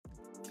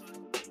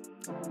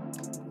Yo,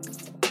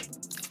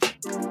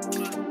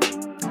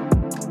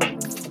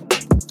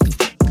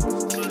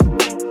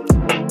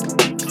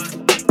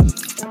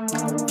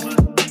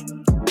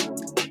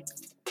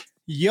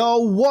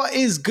 what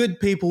is good,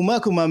 people?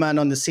 Merkel, my man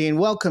on the scene.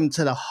 Welcome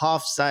to the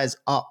Half Size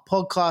Up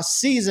podcast,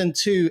 season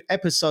 2,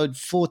 episode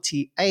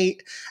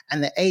 48.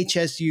 And the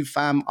HSU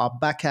fam are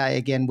back at it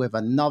again with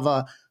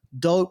another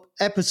dope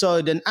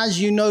episode. And as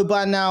you know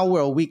by now,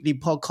 we're a weekly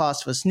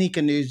podcast for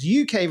sneaker news,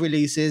 UK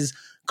releases,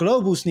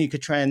 global sneaker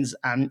trends,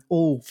 and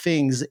all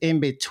things in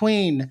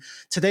between.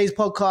 Today's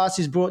podcast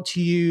is brought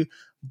to you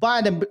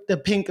by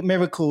the Pink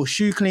Miracle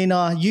Shoe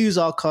Cleaner. Use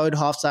our code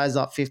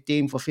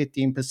HalfSizeUp15 for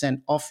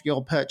 15% off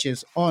your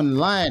purchase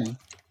online.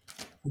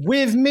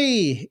 With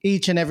me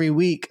each and every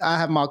week, I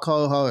have my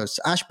co-host,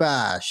 Ash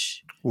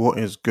Bash. What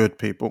is good,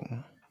 people?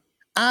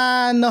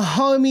 And the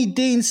homie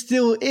Dean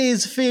still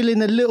is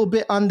feeling a little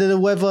bit under the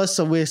weather,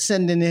 so we're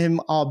sending him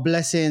our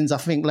blessings. I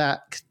think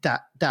like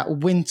that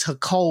winter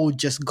cold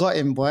just got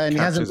him, boy, and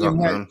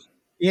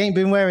he ain't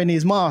been wearing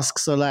his mask,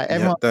 so like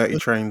everyone, dirty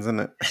trains,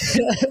 isn't it?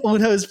 all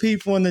those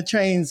people on the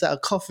trains that are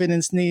coughing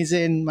and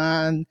sneezing,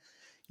 man,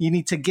 you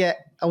need to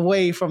get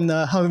away from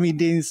the homie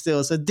Dean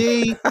still. So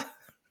D,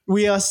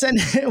 we're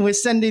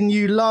sending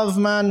you love,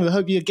 man. We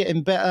hope you're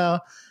getting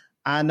better,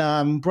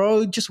 and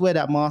bro, just wear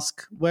that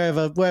mask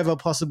wherever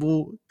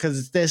possible,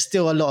 because there's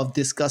still a lot of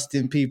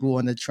disgusting people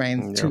on the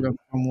train to and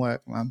from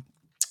work, man.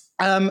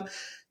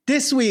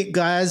 This week,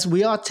 guys,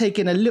 we are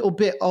taking a little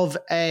bit of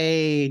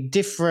a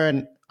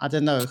different,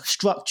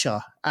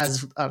 structure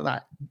as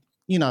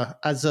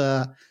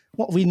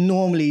what we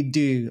normally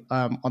do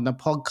on the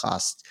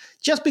podcast,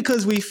 just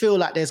because we feel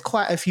like there's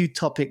quite a few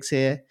topics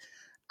here,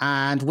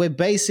 and we're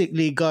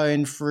basically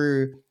going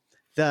through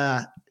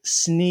the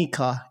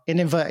sneaker, in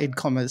inverted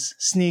commas,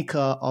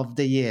 sneaker of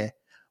the year.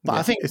 But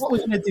I think what we're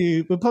going to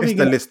do, we're probably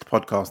the list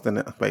podcast, isn't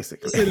it?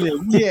 Basically,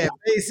 yeah,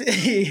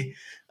 basically,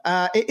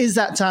 it is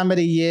that time of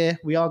the year.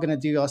 We are going to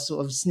do our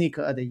sort of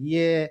sneaker of the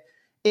year.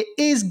 It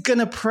is going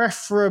to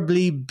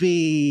preferably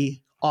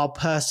be our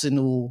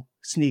personal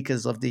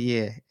sneakers of the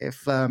year,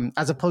 if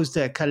as opposed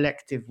to a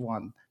collective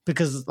one,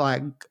 because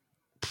like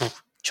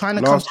trying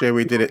to last year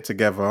we did it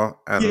together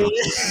and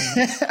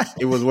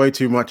it was way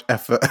too much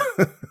effort.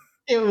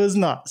 It was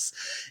nuts.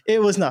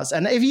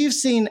 And if you've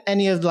seen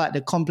any of like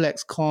the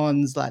complex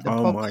cons, like the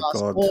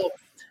podcast, or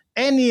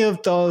any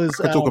of those,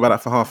 I could talk about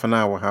that for half an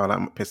hour, how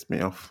that pissed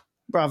me off.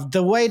 Bruv,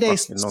 the way they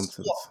swapped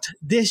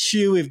this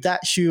shoe with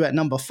that shoe at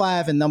number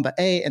 5 and number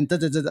 8 and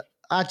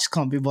I just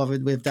can't be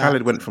bothered with that.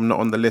 Khaled went from not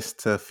on the list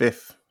to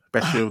 5th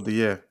best shoe of the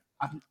year.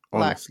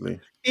 Honestly,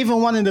 like,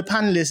 even one of the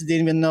panelists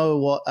didn't even know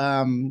what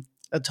a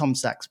Tom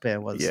Sachs pair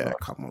was. Yeah, so,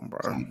 come on,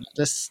 bro.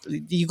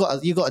 You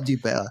got to do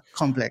better.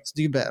 Complex,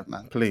 do better,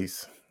 man.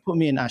 Please put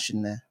me and Ash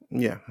in there.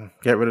 Yeah,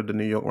 get rid of the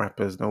New York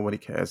rappers. Nobody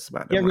cares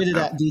about them. Get rid of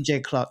that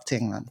DJ Clark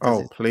thing, man.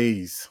 Oh,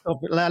 please.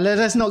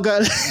 Let's not go.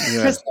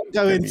 Let's not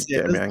go into it.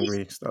 Get me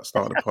angry.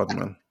 Start the pod,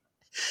 man.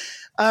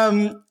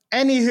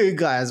 Anywho,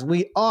 guys,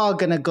 we are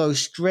gonna go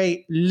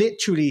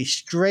literally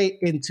straight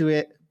into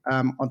it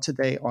on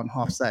today on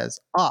Half Size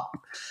Up,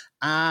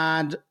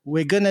 and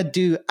we're gonna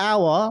do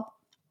our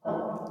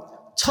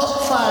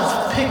top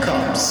 5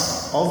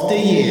 pickups of the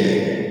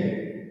year.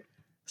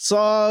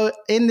 So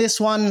in this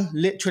one,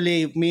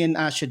 literally, me and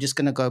Ash are just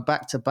going to go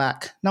back to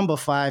back. Number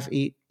 5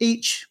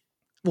 each.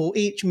 We'll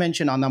each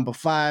mention our number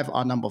 5,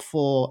 our number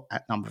 4,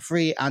 at number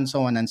 3, and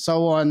so on and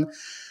so on.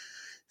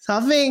 So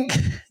I think,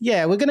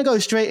 we're going to go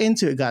straight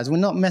into it, guys. We're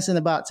not messing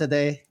about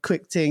today.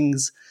 Quick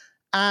things.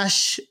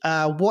 Ash,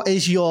 what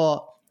is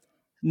your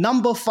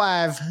number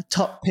 5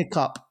 top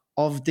pickup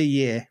of the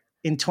year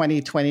in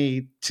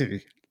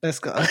 2022? Let's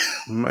go.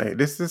 Mate,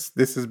 this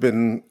has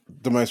been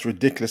the most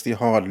ridiculously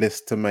hard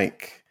list to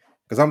make,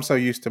 because I'm so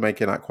used to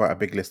making like quite a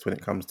big list when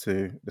it comes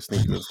to the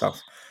sneakers and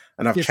stuff.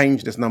 And I've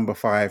changed this number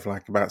 5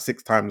 like about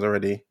 6 times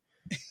already.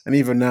 And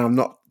even now I'm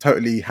not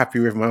totally happy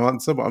with my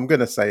answer, but I'm going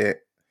to say it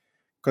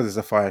because it's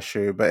a fire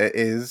shoe. But it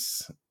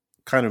is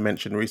kind of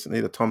mentioned recently,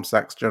 the Tom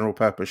Sachs general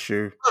purpose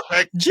shoe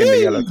in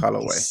the yellow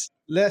colorway.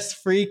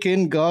 Let's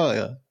freaking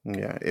go.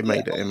 Yeah, it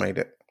made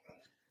it.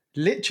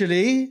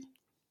 Literally.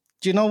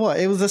 Do you know what?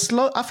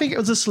 I think it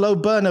was a slow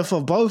burner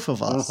for both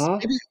of us,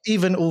 maybe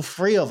even all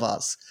 3 of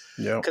us.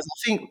 Yeah. Because I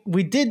think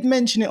we did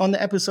mention it on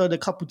the episode a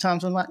couple of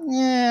times. I'm like,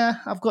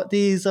 I've got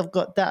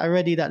that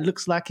already that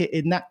looks like it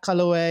in that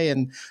colorway,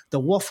 and the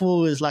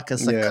waffle is like a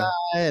Sakai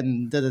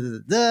and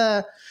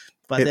da-da-da-da.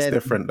 But it's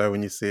different though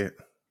when you see it.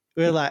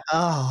 We're like,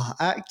 oh,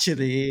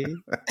 actually.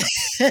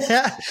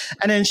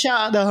 And then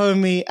shout out the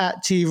homie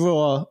at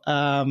T-Raw.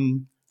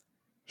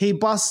 He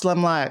busts,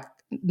 I'm like,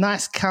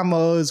 nice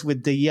camos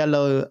with the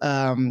yellow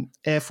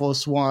Air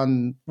Force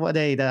One. What are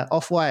they? The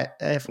Off-White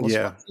Air Force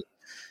One.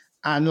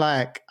 And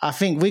like, I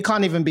think we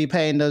can't even be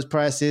paying those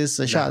prices.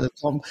 So shout out to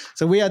Tom.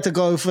 So we had to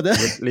go for the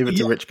leave it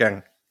to Rich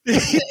Gang.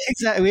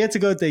 Exactly. We had to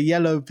go with the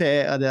yellow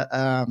pair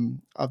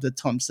of the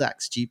Tom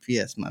Sachs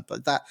GPS, man.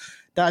 But that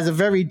is a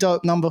very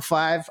dope number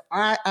 5.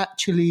 I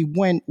actually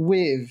went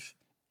with,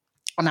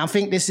 and I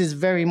think this is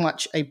very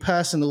much a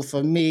personal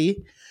for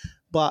me,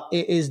 but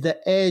it is the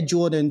Air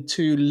Jordan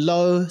 2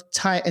 Low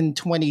Titan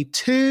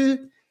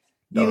 22.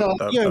 You know,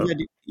 Dope, dope, dope.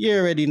 you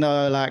already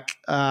know, like,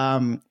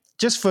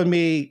 just for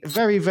me,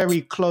 very,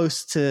 very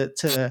close to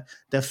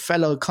the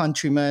fellow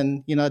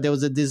countrymen. You know, there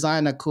was a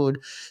designer called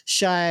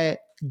Shy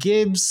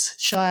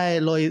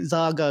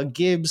Loizaga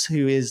Gibbs,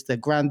 who is the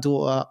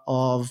granddaughter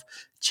of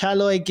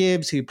Chaloy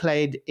Gibbs, who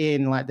played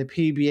in like the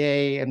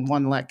PBA and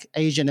won like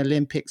Asian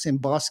Olympics in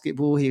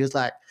basketball. He was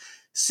like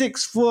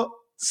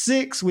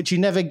 6'6", which you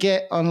never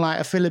get on like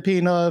a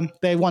Filipino.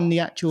 They won the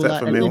actual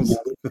Except like for Olympic.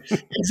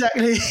 Mills.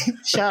 Exactly.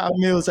 Shout out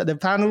Mills at the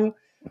panel.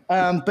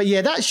 But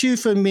yeah, that shoe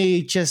for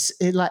me just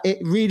it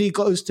really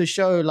goes to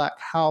show like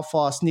how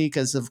far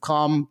sneakers have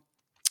come,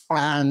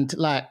 and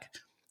like,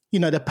 you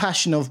know, the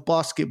passion of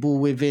basketball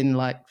within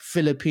like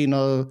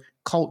Filipino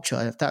culture,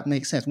 if that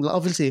makes sense. Well,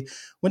 obviously,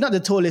 we're not the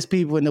tallest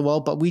people in the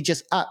world, but we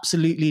just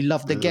absolutely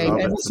love the game.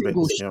 Love Every it to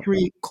single bits. Yep.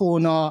 street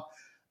corner,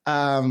 do you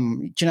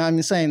know what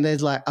I'm saying?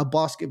 There's like a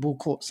basketball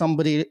court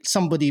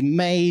somebody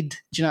made. Do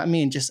you know what I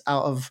mean? Just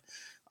out of,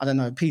 I don't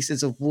know,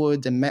 pieces of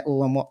wood and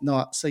metal and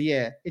whatnot. So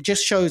yeah, it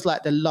just shows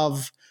like the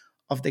love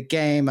of the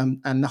game,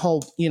 and the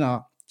whole, you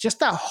know, just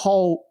that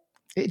whole,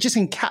 it just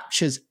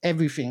encaptures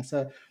everything.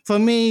 So for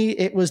me,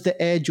 it was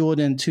the Air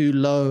Jordan 2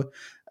 Low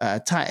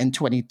Titan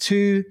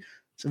 22.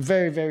 It's a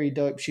very, very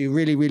dope shoe.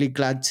 Really, really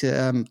glad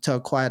to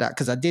acquire that,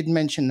 because I did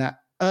mention that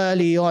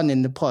early on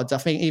in the pods. I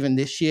think even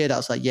this year, that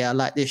was like, yeah, I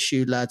like this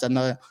shoe, lads. I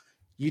know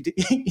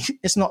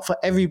it's not for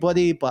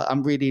everybody, but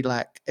I'm really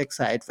like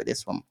excited for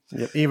this one.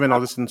 Yep. Even I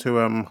listened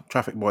to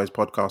Traffic Boys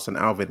podcast, and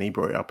Alvin, he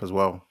brought it up as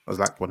well as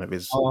like one of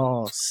his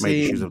Oh,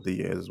 major see, shoes of the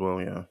year as well.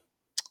 Yeah.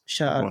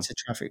 shout Go out on. to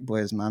Traffic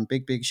Boys, man.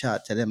 Big shout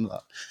out to them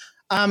lot.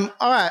 All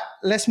right,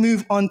 let's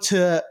move on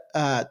to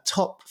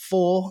top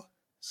four.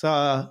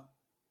 So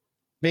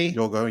me?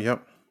 You'll go.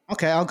 Yep.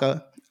 Okay, I'll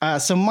go.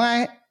 So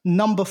my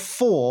number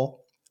four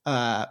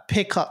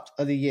pickup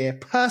of the year,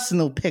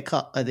 personal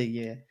pickup of the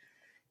year,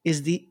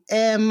 is the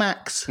Air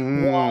Max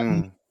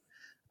 1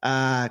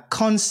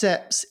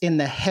 Concepts in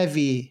the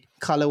heavy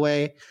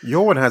colorway.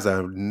 Your one has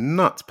a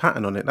nuts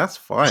pattern on it. That's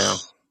fire.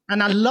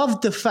 And I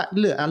love the fact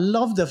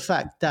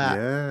that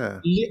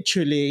Yeah.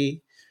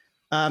 literally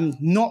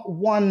not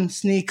one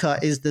sneaker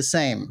is the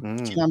same. Do you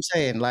know what I'm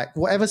saying? Like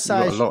whatever You got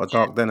size. a lot of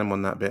dark denim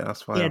on that bit.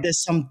 That's fire. Yeah,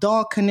 there's some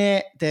dark in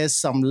it. There's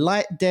some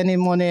light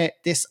denim on it.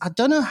 I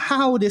don't know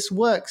how this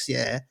works,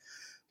 yeah,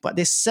 but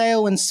this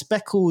sail and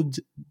speckled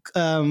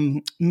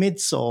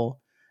midsole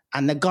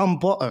and the gum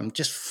bottom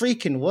just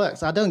freaking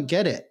works. I don't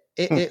get it.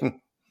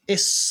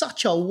 It's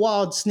such a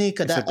wild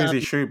sneaker. It's a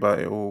busy shoe, but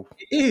it all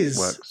is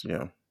works.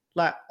 Yeah.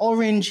 like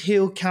orange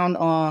heel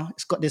counter.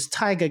 It's got this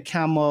tiger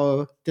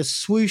camo. The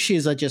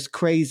swooshes are just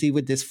crazy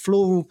with this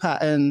floral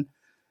pattern.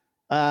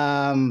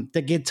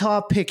 The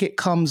guitar pick it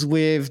comes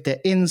with, the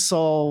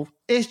insole.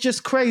 It's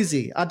just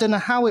crazy. I don't know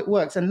how it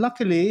works. And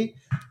luckily,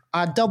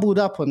 I doubled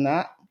up on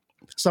that.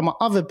 So my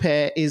other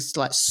pair is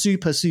like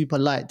super, super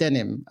light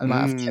denim. And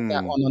like, I've kept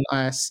that one on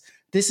ice.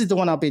 This is the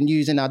one I've been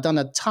using. I've done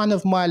a ton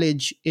of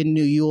mileage in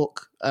New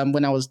York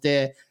when I was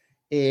there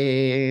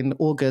in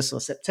August or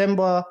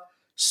September.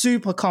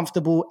 Super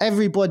comfortable.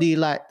 Everybody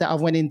like that I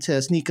went into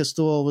a sneaker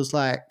store was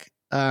like,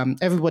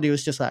 everybody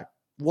was just like,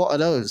 what are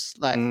those?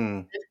 Like,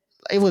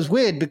 it was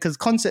weird because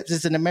Concepts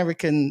is an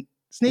American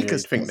sneaker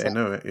store. You'd think they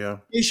know it, yeah.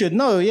 You should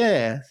know,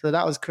 yeah. So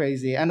that was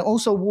crazy. And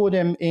also wore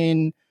them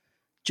in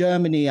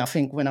Germany, I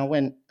think, when I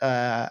went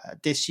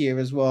this year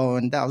as well.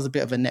 And that was a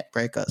bit of a net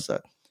breaker. So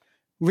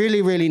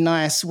really, really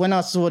nice. When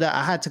I saw that,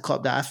 I had to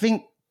cop that. I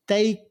think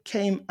they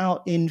came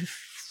out in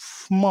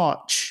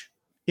March,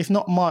 if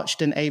not March,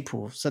 then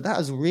April. So that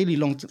was really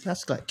long.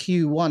 That's like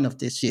Q1 of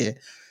this year.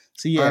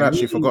 So yeah. I'd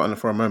actually forgotten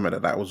for a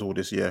moment that was all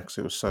this year because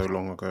it was so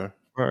long ago.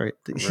 Right.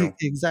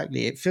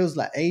 Exactly. It feels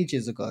like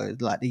ages ago.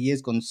 Like the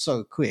year's gone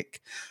so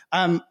quick.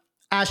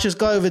 Ash, just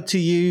go over to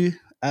you.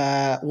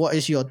 What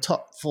is your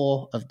top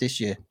four of this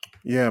year?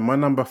 Yeah, my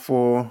number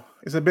four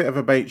is a bit of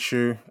a bait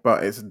shoe,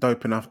 but it's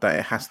dope enough that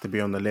it has to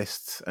be on the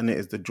list, and it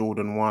is the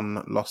Jordan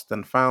 1 Lost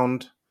and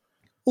Found.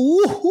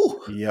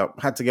 Ooh. Yep,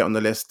 had to get on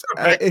the list.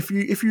 If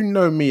you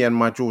know me and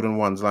my Jordan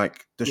 1s,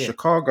 like the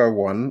Chicago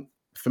one,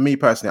 for me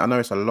personally, I know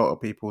it's a lot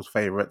of people's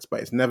favorites, but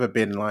it's never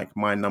been like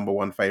my number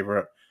one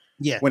favorite.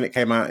 Yeah. When it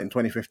came out in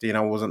 2015,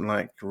 I wasn't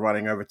like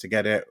running over to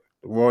get it.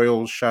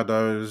 Royals,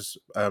 Shadows,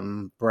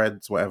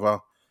 Breads, whatever.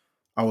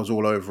 I was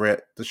all over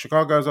it. The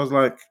Chicago's, I was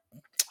like,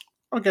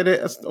 I'll get it.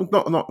 It's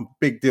not a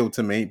big deal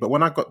to me. But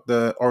when I got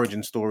the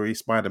origin story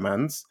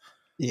Spider-Man's,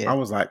 I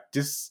was like,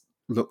 this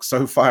looks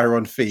so fire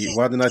on feet.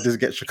 Why didn't I just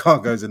get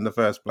Chicago's in the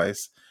first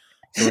place?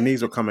 So when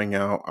these were coming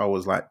out, I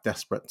was like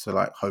desperate to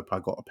like hope I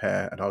got a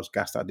pair, and I was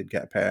gassed I did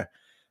get a pair.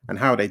 And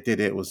how they did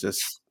it was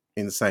just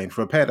insane.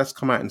 For a pair that's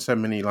come out in so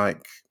many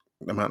like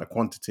amount of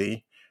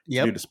quantity,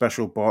 to do the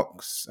special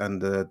box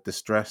and the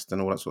distressed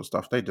and all that sort of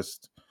stuff,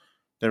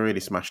 they really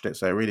smashed it.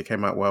 So it really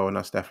came out well, and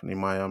that's definitely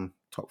my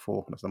top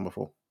four. That's number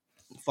 4.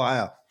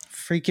 Fire.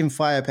 Freaking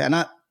fire pair.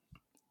 And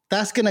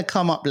that's gonna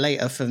come up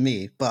later for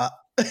me, but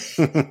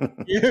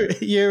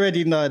You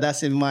already know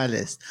that's in my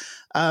list.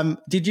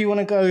 Did you want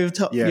to go with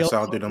top? Yeah, Your so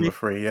I'll top do number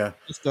three? three. Yeah.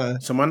 Let's go.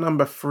 So my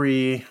number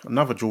three,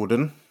 another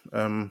Jordan,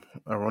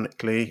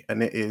 ironically,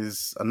 and it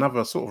is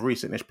another sort of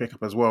recentish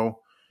pickup as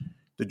well.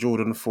 The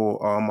Jordan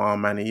 4 Armour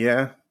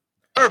Maniere.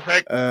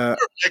 Perfect. Uh,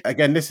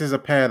 Again, this is a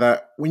pair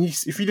that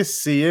if you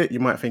just see it, you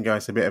might think, oh,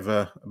 it's a bit of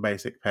a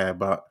basic pair,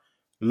 but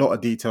a lot of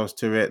details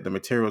to it. The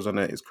materials on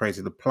it is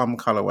crazy. The plum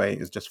colorway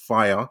is just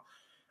fire.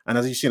 And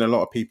as you've seen a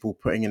lot of people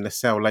putting in the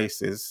cell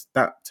laces,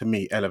 that to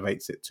me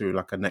elevates it to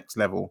like a next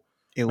level.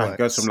 It Like it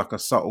goes from works. like a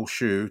subtle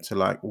shoe to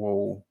like,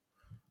 whoa,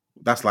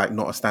 that's like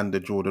not a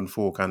standard Jordan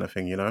 4 kind of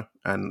thing, you know?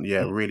 And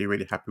yeah, really,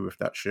 really happy with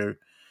that shoe.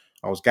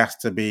 I was gassed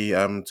to be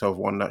to have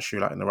won that shoe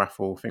like in the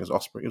raffle. I think it was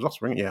Osprey. It was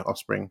Offspring, yeah,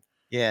 Offspring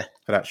Yeah.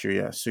 for that shoe.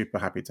 Yeah, super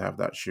happy to have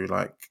that shoe.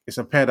 Like it's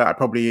a pair that I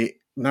probably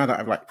now that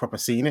I've like proper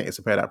seen it, it's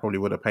a pair that I probably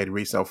would have paid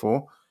resale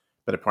for,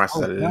 but the price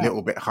is Oh a wow.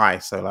 little bit high.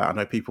 So like I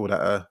know people that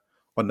are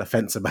on the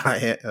fence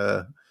about it,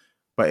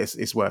 but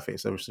it's worth it.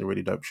 So it's a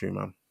really dope shoe,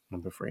 man.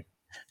 Number three.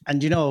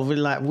 And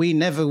we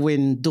never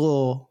win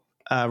door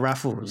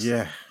raffles.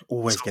 Yeah, So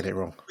always get it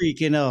wrong.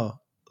 freaking hell.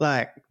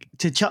 Like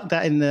to chuck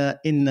that in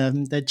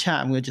the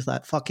chat, and we are just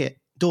like, fuck it,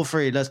 door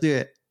free, let's do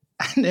it.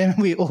 And then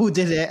we all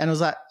did it, and I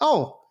was like,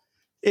 oh,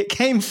 it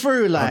came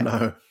through. I Like,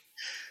 know.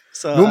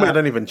 so Normally I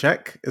don't even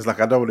check. It's like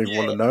I don't even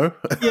want to know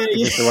yeah,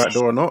 if it's the right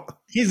door or not.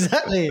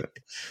 exactly.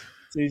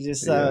 So you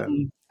just Yeah,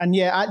 and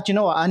yeah, do you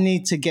know what? I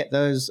need to get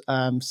those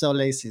cell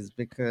laces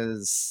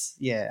because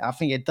yeah, I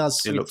think it does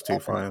it switch looks too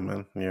up. fire,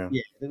 man. Yeah.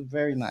 Yeah, they're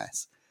very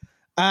nice.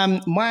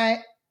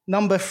 My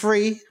number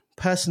 3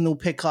 personal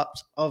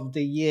pickups of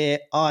the year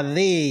are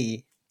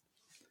the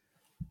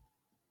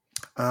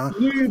New I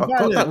forgot that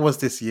Balance. was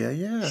this year.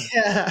 Yeah.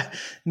 Yeah,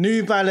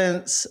 New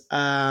Balance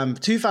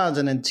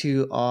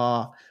 2002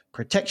 R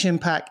protection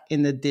pack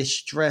in the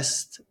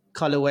distressed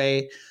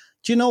colorway.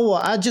 Do you know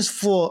what? I just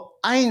thought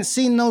I ain't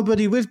seen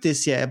nobody with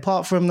this yet,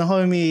 apart from the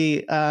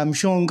homie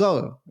Sean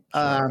Go.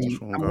 Shout out to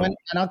Sean Go. And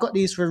I got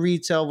these for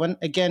retail when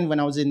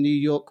I was in New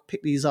York,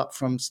 picked these up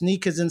from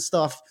Sneakers and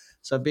stuff.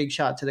 So big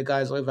shout out to the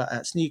guys over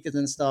at Sneakers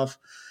and stuff.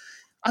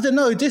 I don't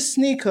know, this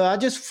sneaker, I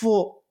just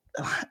thought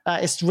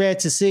it's rare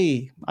to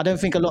see. I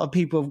don't think a lot of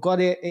people have got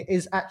it. It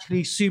is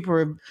actually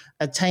super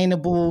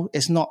attainable.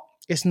 It's not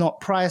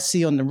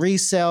pricey on the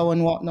resale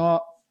and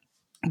whatnot.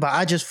 But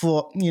I just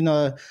thought,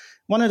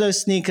 one of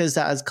those sneakers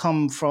that has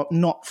come from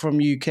not from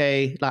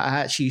UK, like I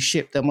actually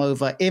shipped them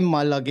over in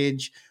my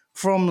luggage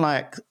from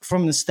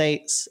the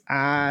States.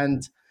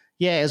 And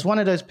yeah, it's one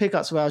of those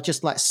pickups where I was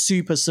just like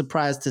super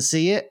surprised to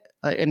see it.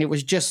 And it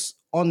was just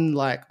on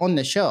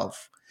the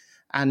shelf.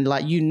 And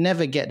like you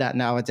never get that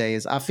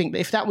nowadays. I think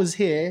if that was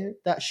here,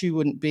 that shoe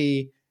wouldn't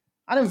be.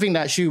 I don't think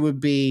that shoe would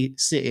be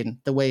sitting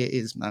the way it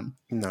is, man.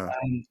 No.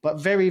 But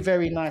very,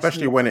 very nice.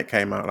 Especially when it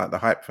came out, like the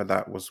hype for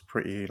that was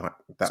pretty. Like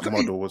that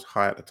model was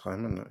high at the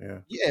time, wasn't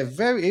it? Yeah.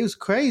 Yeah, it was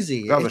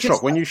crazy. That was It a just,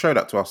 shock when you showed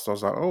that to us. I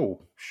was like,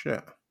 oh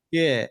shit.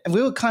 yeah, and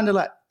we were kind of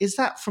like, is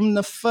that from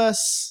the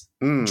first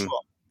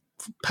drop?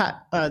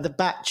 The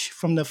batch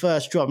from the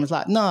first drop. And it's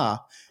like, nah,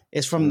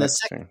 it's from the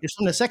second. It's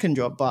from the second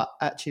drop, but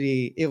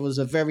actually, it was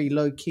a very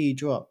low key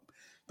drop.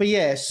 But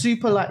yeah,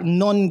 super like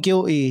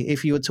non-guilty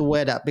if you were to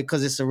wear that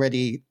because it's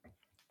already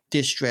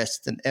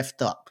distressed and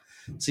effed up.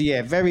 So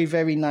yeah, very,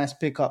 very nice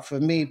pickup for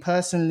me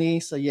personally.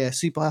 So yeah,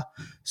 super,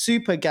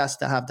 super gassed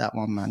to have that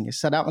one, man.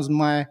 So that was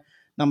my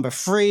number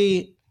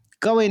 3.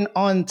 Going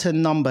on to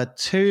number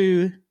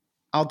 2.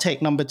 I'll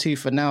take number 2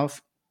 for now.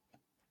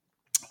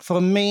 For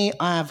me,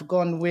 I have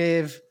gone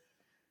with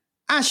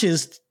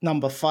Ash's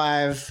number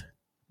 5,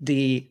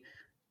 the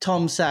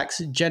Tom Sachs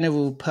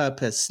general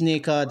purpose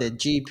sneaker, the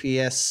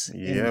GPS.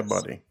 Yeah,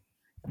 buddy.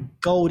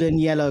 Golden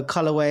yellow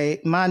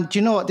colorway. Man, do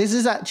you know what? This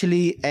is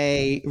actually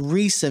a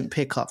recent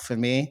pickup for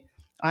me.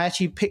 I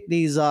actually picked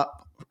these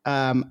up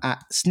at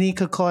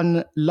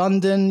SneakerCon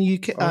London,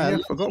 UK. Oh, yeah,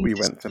 I forgot we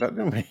went to that,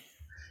 didn't we?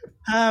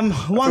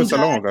 One so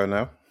long ago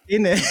now.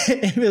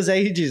 It was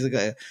ages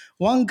ago.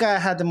 One guy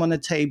had them on the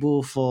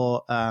table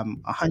for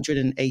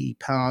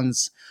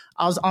 £180.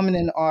 I was umming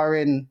and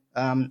ahhing,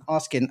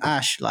 asking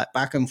Ash like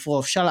back and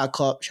forth, shall I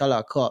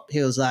cop?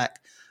 He was like,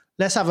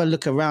 let's have a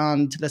look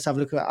around.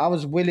 I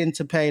was willing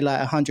to pay like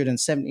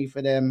 170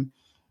 for them.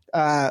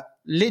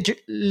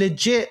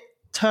 Legit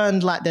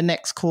turned like the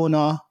next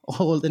corner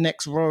or the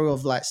next row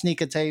of like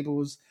sneaker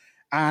tables.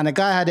 And a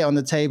guy had it on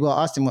the table.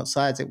 I asked him what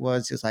size it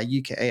was. He was like,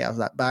 UK8. I was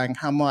like, bang,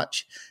 how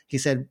much? He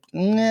said,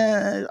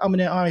 nah, I'm in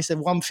it. He said,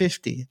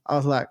 150. I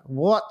was like,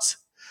 what?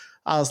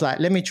 I was like,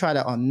 let me try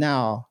that on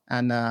now.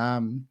 And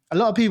a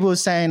lot of people were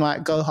saying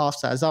like, go half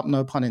size up,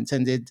 no pun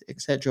intended,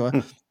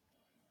 etc.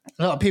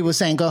 A lot of people were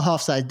saying go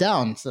half size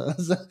down. So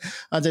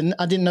I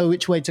didn't know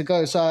which way to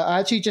go. So I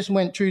actually just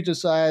went true to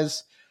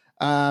size.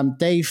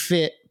 They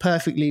fit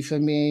perfectly for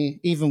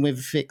me, even with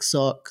a thick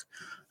sock.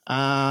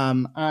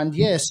 And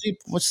yeah,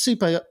 was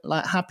super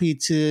like happy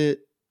to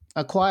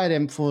acquire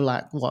them for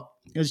like what?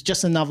 It was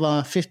just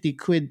another 50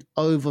 quid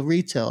over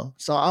retail.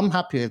 So I'm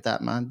happy with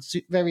that, man.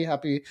 Very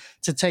happy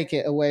to take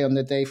it away on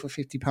the day for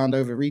 £50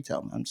 over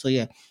retail, man. So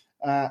yeah,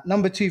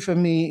 Number 2 for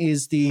me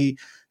is the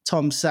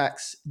Tom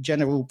Sachs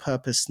general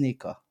purpose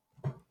sneaker.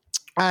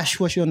 Ash,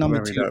 what's your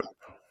number Very 2?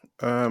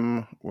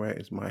 dope. Where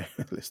is my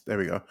list? There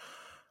we go.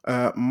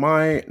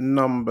 My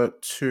number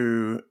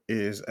 2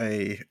 is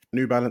a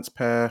New Balance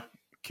pair,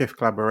 Kith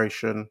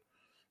collaboration.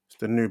 It's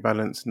the New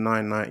Balance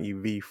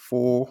 990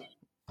 V4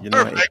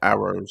 United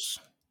Arrows.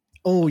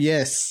 Oh,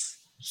 yes.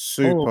 Oh,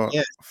 Super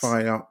yes.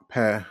 fire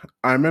pair.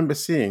 I remember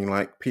seeing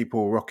like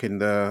people rocking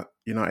the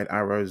United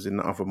Arrows in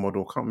the other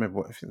model. Can't remember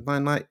what, if it's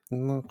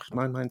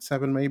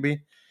 997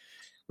 maybe,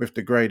 with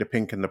the grey, the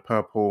pink, and the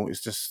purple.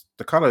 It's just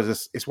the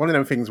colours. It's one of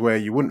them things where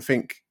you wouldn't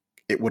think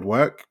it would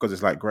work because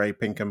it's like grey,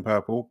 pink, and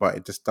purple, but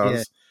it just Yeah.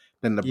 does.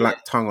 Then the Yeah.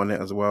 black tongue on it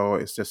as well.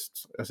 I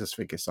just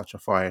think it's such a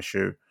fire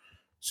shoe.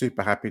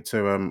 Super happy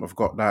to have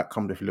got that.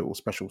 Come with little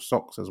special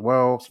socks as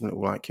well. Some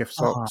little like Kith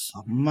Oh, socks.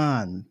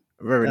 man.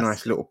 Very That's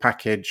nice little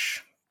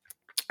package.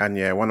 And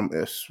yeah,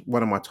 it's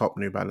one of my top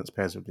New Balance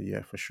pairs of the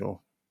year for sure.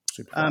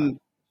 Super fire.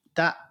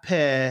 that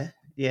pair.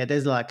 Yeah,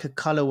 there's like a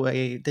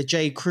colorway, the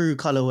J. Crew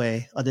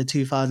colorway of the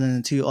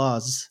 2002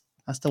 R's.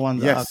 That's the one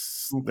that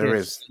Yes, there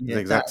is. It's Yeah,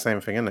 the exact that same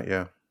thing, isn't it?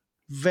 Yeah.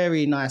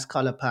 very nice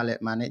color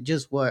palette, man. It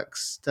just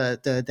works.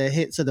 The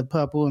hits of the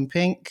purple and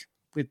pink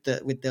with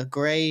the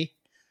gray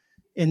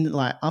in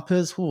like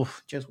uppers,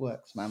 just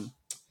works, man.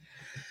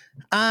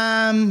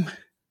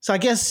 So I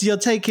guess you're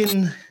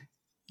taking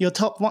your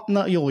top one,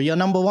 not your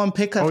number 1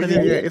 pick. Oh yeah,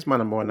 it's my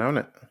number 1 now, isn't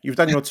it? You've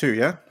done your 2,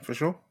 yeah, for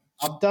sure.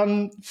 I've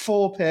done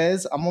 4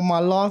 pairs. I'm on my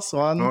last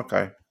one.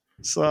 Okay.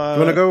 So Do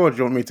you want to go or do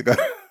you want me to go?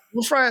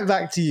 We'll throw it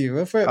back to you.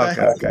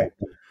 Okay.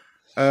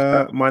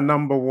 My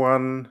number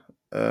 1,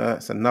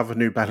 it's another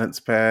New Balance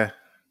pair.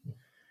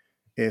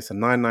 It's a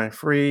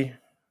 993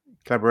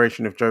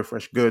 collaboration with Joe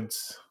Fresh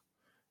Goods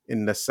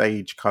in the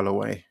sage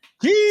colorway.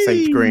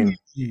 Sage green.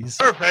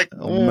 Perfect.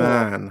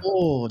 Man,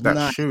 that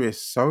nice. shoe is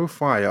so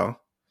fire.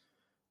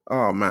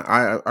 Oh man,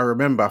 I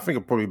remember, I think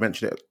I probably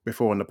mentioned it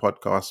before on the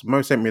podcast.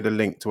 Mo sent me the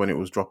link to when it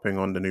was dropping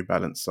on the New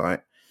Balance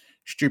site.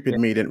 Stupid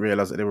me didn't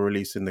realize that they were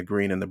releasing the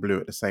green and the blue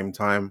at the same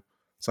time.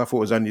 So I thought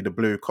it was only the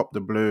blue, copped the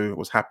blue,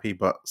 was happy,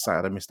 but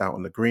sad I missed out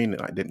on the green.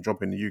 It didn't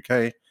drop in the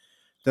UK.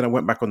 Then I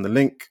went back on the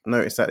link,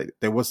 noticed that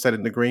they was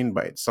selling the green,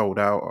 but it sold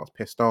out. I was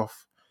pissed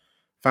off.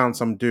 Found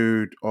some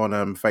dude on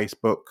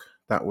Facebook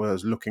that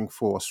was looking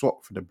for a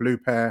swap for the blue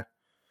pair.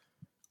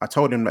 I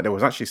told him that there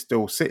was actually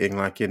still sitting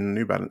like in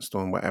New Balance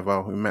store and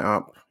whatever. We met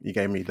up. He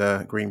gave me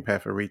the green pair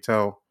for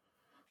retail.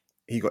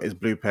 He got his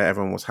blue pair.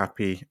 Everyone was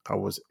happy. I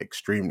was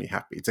extremely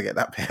happy to get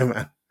that pair,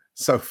 man.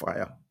 So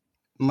fire.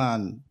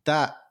 Man,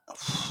 that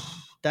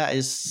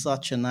is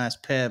such a nice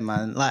pair,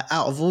 man. Like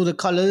out of all the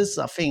colors,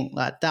 I think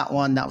like that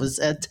one that was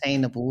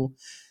attainable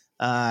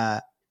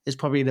is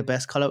probably the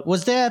best color.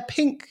 Was there a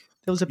pink?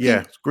 There was a pink.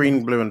 Yeah,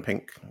 green, blue, and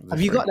pink. Have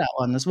you got that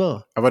one as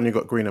well? I've only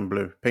got green and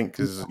blue. Pink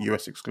is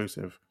US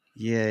exclusive.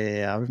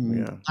 Yeah. I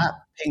remember that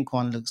pink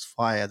one looks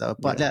fire though.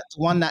 But that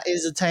one that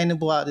is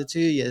attainable out of the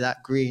two,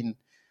 that green.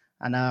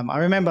 And I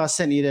remember I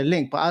sent you the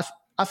link, but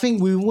I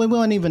think we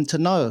weren't even to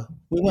know.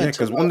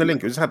 Because on the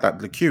link it just had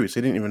the queue, so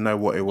you didn't even know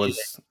what it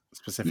was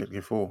specifically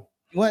for.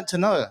 We weren't to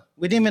know.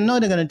 We didn't even know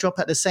they're going to drop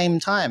at the same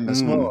time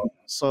as well.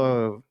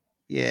 So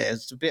yeah,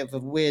 it's a bit of a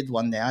weird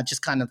one there. I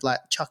just kind of like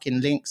chucking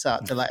links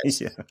out to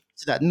so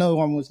that no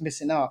one was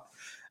missing out.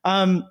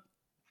 I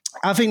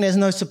think there's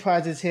no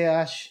surprises here,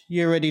 Ash.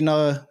 You already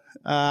know.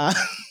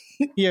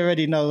 You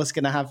already know what's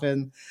going to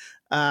happen.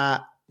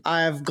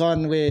 I've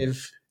gone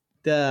with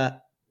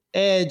the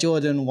Air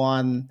Jordan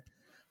 1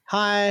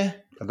 High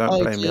I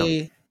don't blame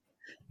you.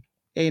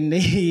 In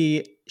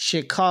the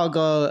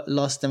Chicago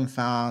Lost and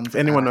Found. If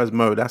anyone knows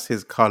Mo, that's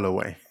his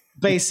colorway.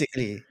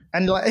 Basically.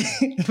 And like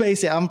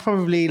I'm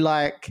probably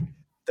like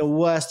the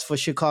worst for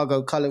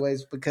Chicago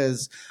colorways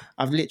because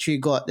I've literally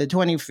got the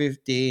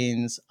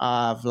 2015s.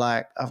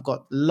 I've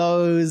got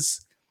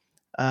lows.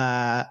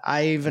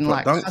 I even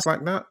like dunks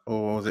like that,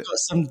 or was it got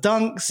some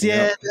dunks?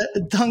 Yeah,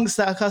 the dunks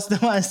that are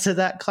customized to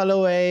that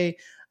colorway.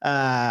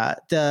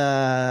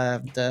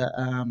 The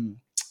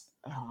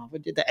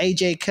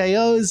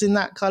AJKOs in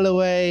that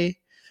colorway.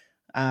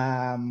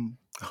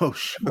 Oh,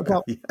 sure. I've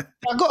got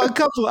a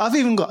couple. I've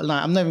even got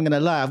I'm not even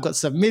gonna lie. I've got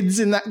some mids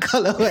in that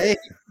colorway,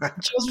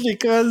 just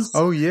because.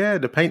 Oh yeah,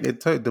 the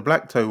painted toe, the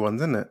black toe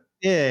ones, isn't it?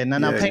 Yeah, and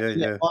then I painted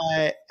it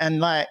white. And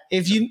like,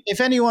 if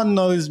anyone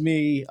knows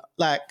me,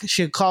 like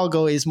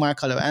Chicago is my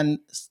color, and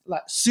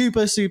like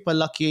super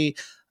lucky.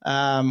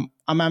 I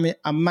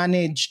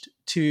managed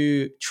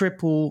to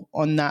triple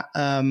on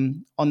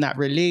that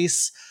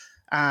release,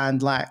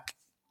 and like,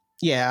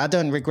 yeah, I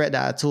don't regret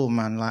that at all,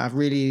 man. Like, I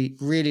really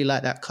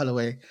like that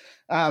colorway.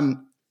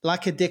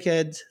 Like a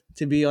dickhead,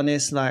 to be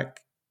honest.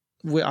 Like,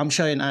 I'm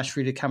showing Ash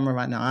through the camera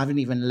right now. I haven't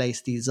even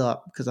laced these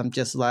up because I'm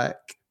just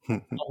like,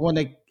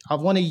 I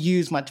want to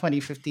use my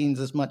 2015s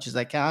as much as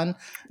I can.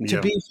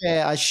 To be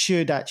fair, I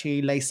should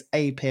actually lace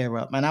a pair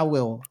up, and I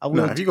will.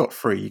 No, if you got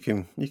 3, you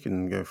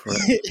can go for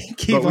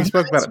it. But we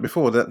spoke about it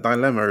before. That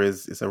dilemma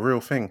is a real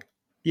thing.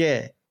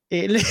 Yeah,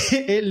 it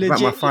legit.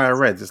 Like my fire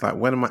reds. It's like,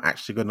 when am I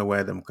actually going to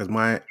wear them? Because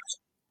my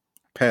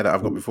pair that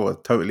I've got before is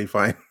totally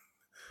fine.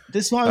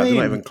 This is what I Like they're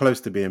not mean. even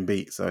close to being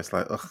beat. So it's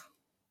like, ugh.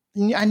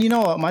 And you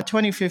know what? My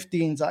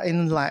 2015s are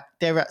in like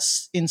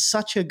in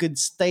such a good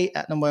state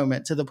at the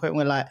moment, to the point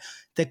where like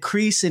the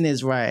creasing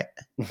is right.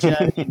 Do you know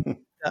what I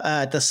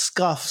mean? The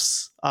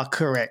scuffs are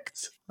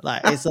correct.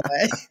 Like it's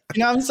like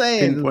you know what I'm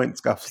saying? Pinpoint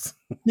scuffs.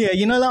 Yeah,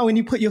 you know, like when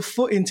you put your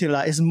foot into it,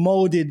 like it's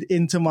molded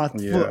into my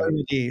foot Yeah.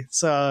 already.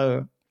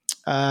 So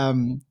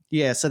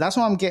yeah, so that's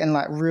why I'm getting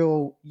like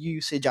real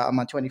usage out of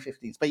my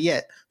 2015s. But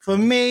yeah, for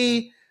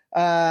me,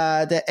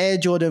 the Air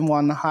Jordan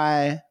 1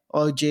 High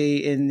OG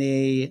in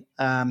the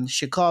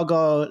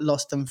Chicago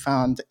Lost and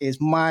Found is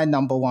my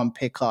number one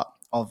pickup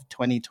of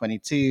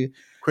 2022.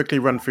 Quickly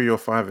run through your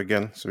 5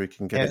 again so we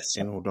can get it Yes.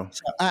 in order.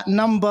 So at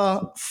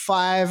number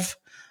 5,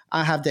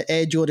 I have the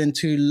Air Jordan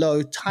 2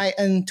 Low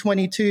Titan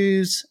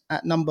 22s.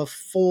 At number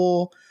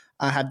 4,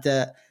 I have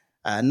the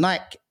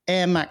Nike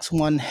Air Max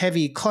 1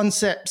 Heavy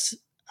Concepts.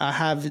 I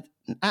have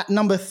at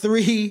number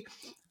 3,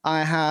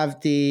 I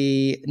have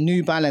the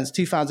New Balance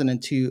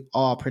 2002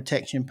 R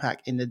Protection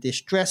Pack in the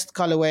distressed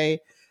colorway.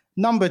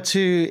 Number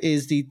 2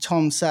 is the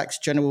Tom Sachs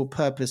General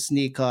Purpose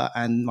sneaker,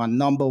 and my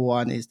number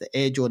 1 is the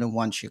Air Jordan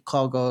 1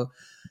 Chicago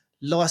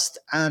Lost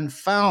and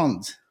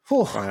Found.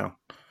 Whew, Fire.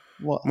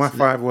 what My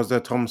 5 was the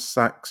Tom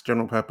Sachs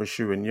General Purpose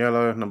shoe in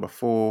yellow. Number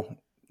 4,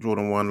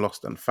 Jordan 1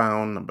 Lost and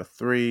Found. Number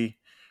 3,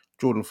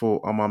 Jordan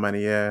 4 Armand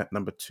Manier.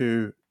 Number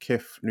 2,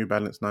 Kith New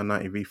Balance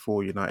 990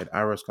 V4 United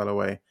Arrows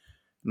colorway.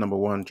 Number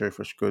 1, Joe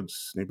Fresh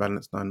Goods New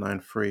Balance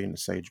 993 in the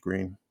sage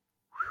green.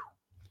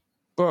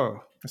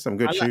 bro? That's some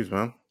good shoes,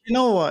 man. You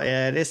know what?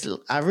 Yeah,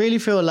 I really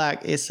feel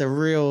like it's a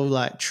real,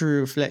 like, true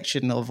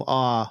reflection of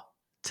our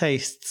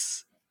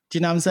tastes. Do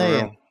you know what I'm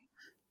saying? Real.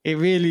 It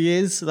really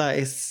is.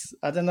 Like,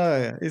 I don't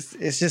know.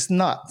 It's just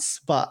nuts,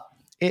 but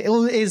it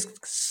all is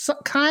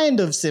kind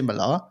of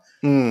similar.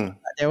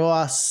 There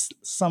are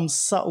some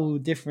subtle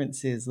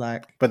differences.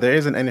 Like, but there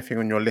isn't anything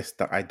on your list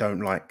that I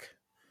don't like.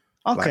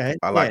 okay, Like,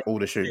 I like all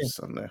the shoes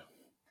on there.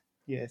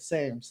 Yeah,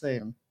 same.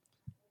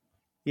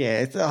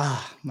 Yeah, it's,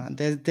 man,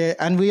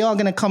 and we are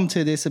going to come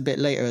to this a bit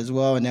later as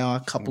well. And there are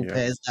a couple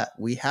pairs that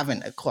we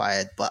haven't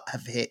acquired but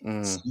have hit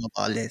some of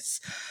our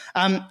lists.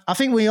 I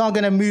think we are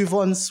going to move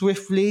on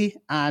swiftly,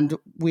 and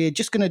we're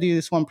just going to do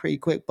this one pretty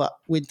quick. But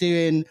we're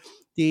doing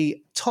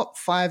the top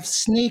 5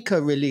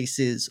 sneaker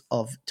releases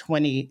of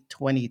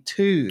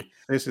 2022.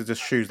 This is the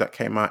shoes that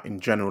came out in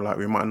general. Like,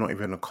 we might not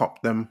even have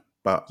copped them,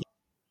 but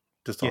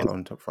just our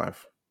own top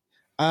 5.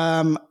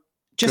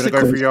 Just to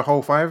go through your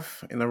whole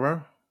 5 in a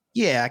row.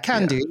 Yeah, I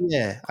can do.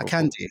 Yeah, cool, I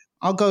can do.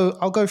 I'll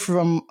go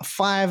from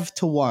 5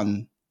 to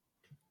 1,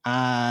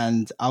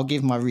 and I'll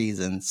give my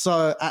reasons.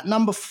 So at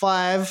number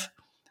 5,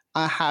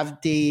 I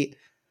have the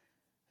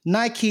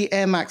Nike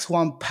Air Max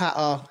 1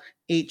 Patta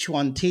Each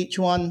One Teach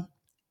One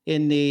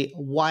in the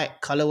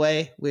white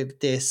colorway with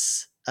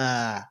this.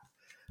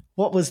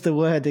 What was the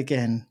word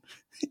again?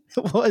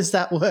 What is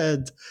that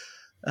word?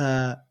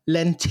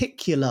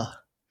 Lenticular.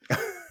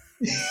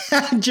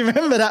 Do you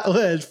remember that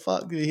word?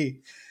 Fuck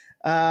me.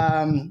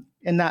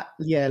 In that,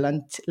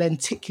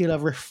 lenticular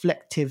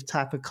reflective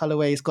type of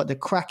colorway. It's got the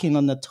cracking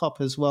on the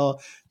top as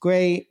well.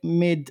 Gray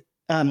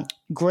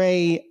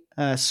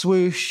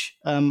swoosh,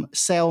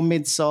 sail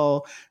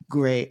midsole,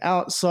 gray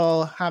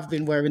outsole. Have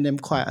been wearing them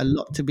quite a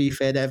lot, to be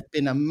fair. They've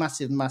been a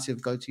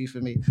massive go-to for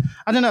me.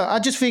 I don't know. I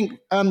just think,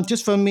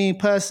 just for me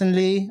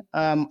personally,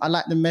 I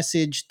like the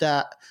message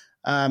that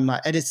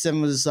like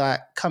Edison was like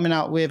coming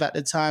out with at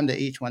the time, that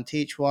each one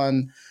teach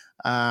one.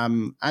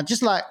 I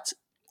just liked,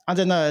 I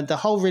don't know, the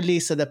whole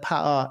release of the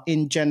Patta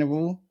in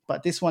general,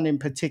 but this one in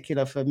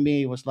particular for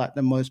me was like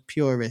the most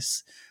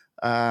purest.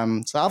 So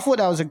I thought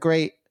that was a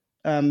great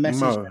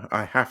message. Mo,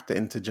 I have to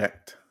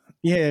interject.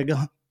 Yeah, go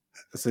on.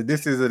 So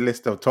this is a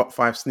list of top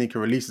 5 sneaker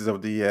releases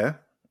of the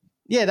year.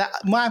 Yeah,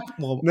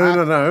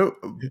 No.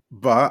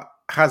 But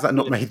has that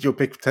not made your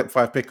top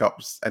 5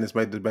 pickups, and it's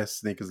made the best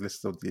sneakers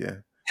list of the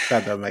year?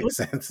 That don't make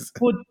sense.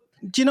 Well,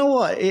 do you know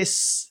what?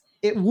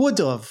 It would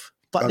have,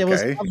 but there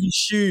was other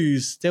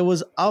shoes. There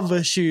was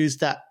other shoes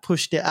that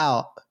pushed it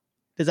out.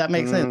 Does that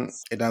make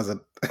sense? It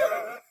doesn't.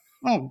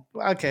 Oh,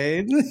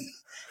 okay.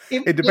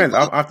 It depends.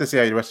 I'll have to see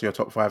how the rest of your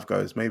top 5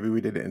 goes. Maybe we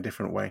did it in a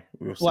different way.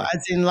 We'll see. Well,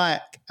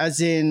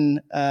 as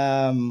in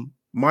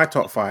my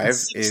top 5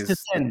 is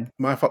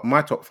my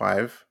top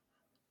 5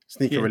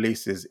 sneaker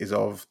releases is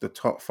of the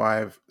top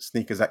 5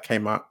 sneakers that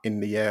came out in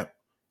the year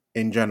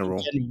in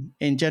general.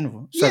 In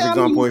general. So, for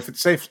example,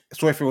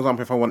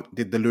 if I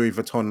did the Louis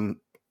Vuitton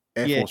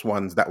Air Force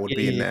Ones, that would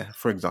be in there,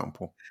 for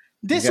example.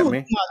 This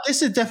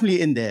is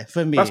definitely in there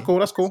for me. That's cool.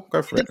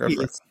 Go for it.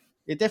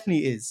 It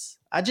definitely is.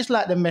 I just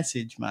like the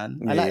message, man.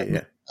 I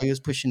like he was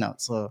pushing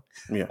out. So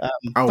yeah,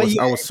 I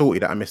was salty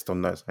that I missed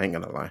on those. I ain't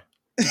gonna lie.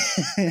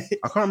 I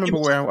can't remember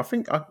where. I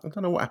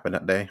don't know what happened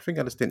that day. I think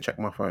I just didn't check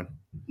my phone.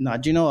 No,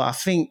 do you know what? I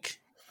think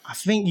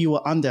you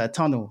were under a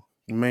tunnel.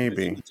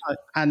 Maybe.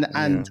 And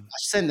I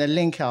sent the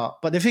link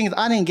out. But the thing is,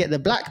 I didn't get the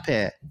black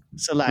pair.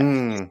 So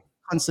like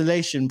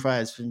consolation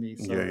prize for me.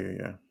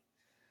 So,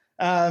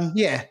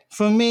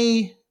 for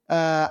me,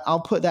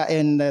 I'll put that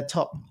in the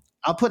top.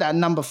 I'll put that at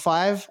number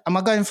 5. Am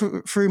I going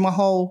through my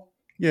whole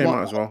Yeah, What?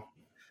 might as well.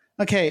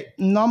 Okay,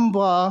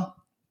 number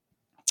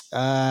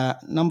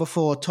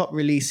 4 top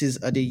releases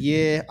of the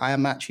year. I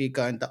am actually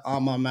going the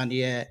Armor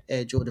Manier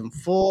Air Jordan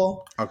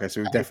 4. Okay,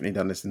 so we've definitely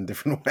done this in a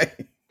different way,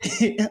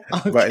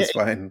 but Okay. it's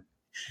fine.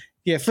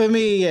 Yeah, for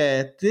me,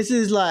 yeah, this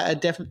is like a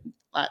definite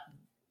like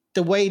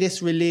the way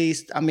this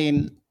released. I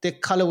mean, the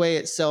colorway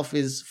itself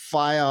is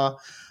fire.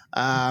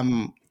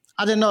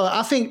 I don't know.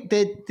 I think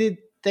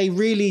they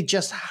really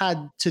just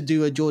had to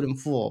do a Jordan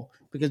 4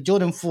 because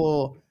Jordan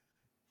 4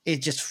 is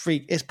just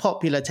freak. It's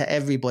popular to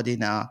everybody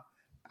now,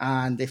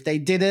 and if they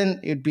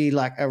didn't, it'd be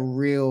like a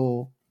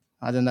real.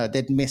 I don't know.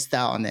 They'd missed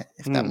out on it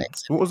if that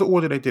makes What was the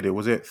order they did it?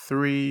 Was it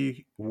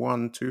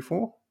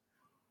 3-1-2-4?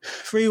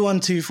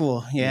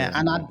 3-1-2-4. Yeah, Yeah,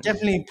 and I yeah.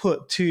 definitely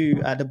put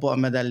 2 at the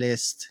bottom of the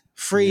list.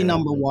 3 Yeah.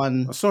 number I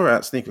 1. saw it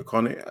at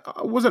SneakerCon.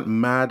 I wasn't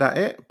mad at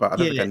it, but I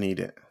don't think Yeah, I need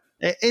it.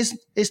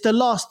 it's the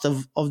last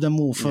of them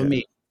all for Yeah.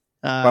 me.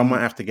 But I might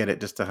have to get it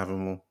just to have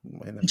them all. You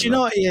never Do you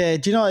know. know? Yeah,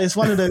 do you know? It's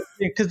one of those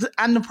because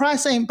and the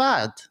price ain't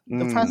bad.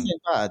 The price Mm,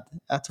 ain't bad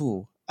at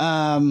all.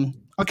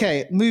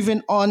 Okay,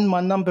 moving on.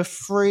 My number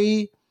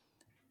 3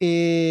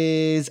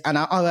 is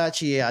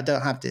actually yeah, I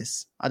don't have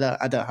this. I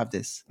don't have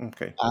this.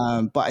 okay.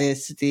 But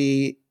it's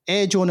the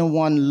Air Jordan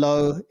 1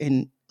 Low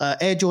in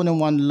Air Jordan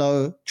 1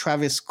 Low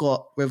Travis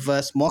Scott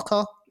reverse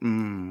mocha.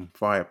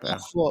 Fire I pair.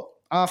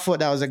 thought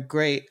that was a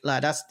great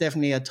that's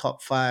definitely a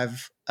top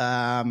 5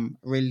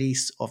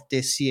 release of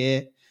this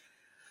year.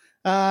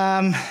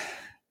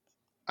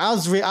 I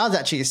was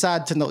actually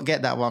sad to not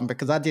get that one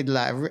because I did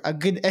like a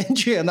good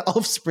entry on the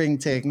Offspring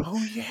thing, Oh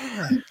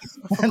yeah,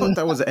 I forgot and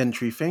that was an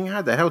entry thing.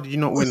 How the hell did you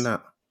not win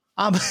that?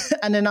 um,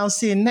 and then I was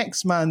seeing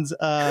next man's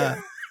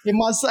in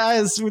my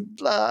size.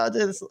 I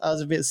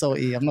was a bit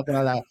salty. I'm not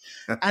gonna lie.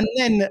 And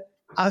then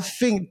I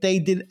think they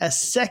did a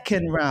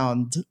second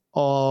round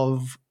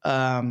of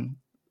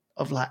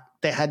like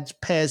they had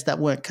pairs that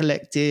weren't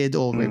collected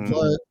or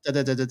revoked,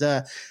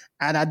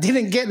 and I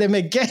didn't get them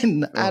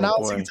again. And I Oh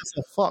was thinking boy, to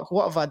myself, "Fuck,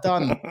 what have I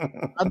done?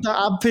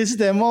 I pissed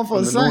them off or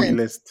on the naughty something."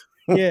 list.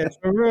 Yeah,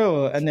 for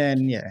real. And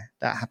then yeah,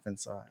 that happened.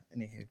 So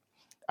anywho,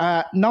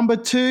 number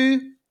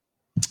 2,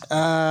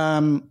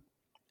 and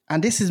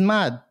this is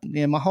mad.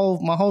 Yeah, my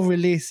whole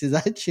release is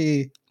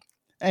actually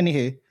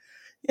anywho.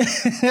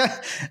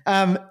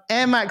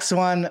 Air Max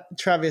 1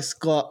 Travis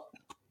Scott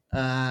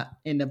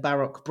in the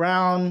Baroque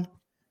Brown.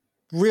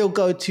 Real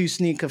go-to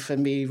sneaker for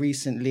me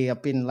recently.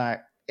 I've been like,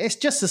 it's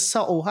just a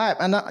subtle hype.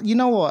 And you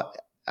know what?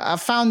 I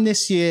found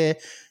this year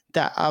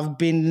that I've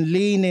been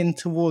leaning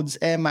towards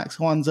Air Max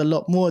 1s a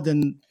lot more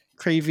than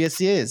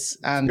previous years. It's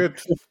And good.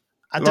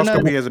 I The don't last know.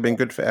 couple of years have been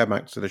good for Air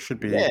Max, so there should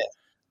be Yeah, a lot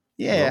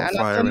yeah. of And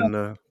I fire don't know. in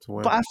there to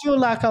wear. But I feel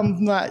like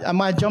I'm like, am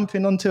I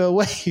jumping onto a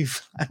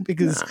wave?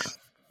 Because, Nah.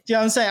 you know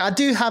what I'm saying? I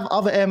do have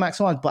other Air Max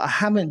 1s, but I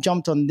haven't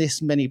jumped on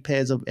this many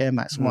pairs of Air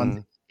Max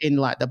 1s in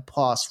like the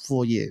past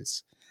 4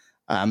 years.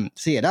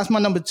 So yeah, that's my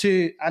number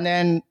 2. And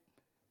then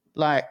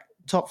like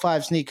top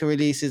 5 sneaker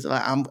releases,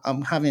 like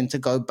I'm having to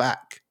go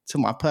back to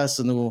my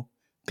personal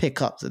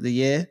pickups of the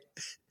year.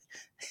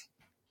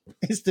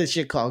 It's the Oh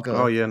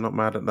Chicago. yeah, not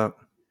mad at that.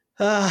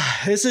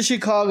 It's a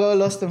Chicago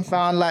lost and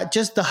found. Like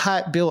just the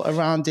hype built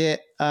around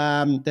it,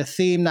 the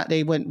theme that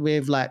they went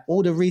with, like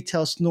all the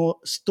retail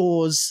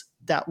stores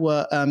that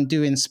were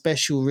doing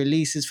special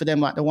releases for them,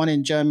 like the one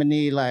in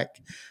Germany,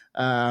 like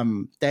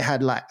they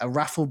had like a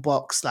raffle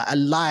box, like a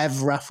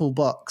live raffle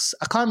box.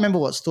 I can't remember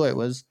what store it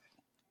was.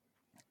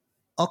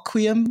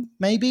 Oquium,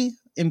 maybe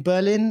in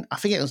Berlin. I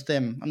think it was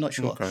them. I'm not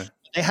sure. Okay.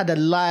 They had a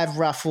live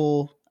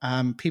raffle.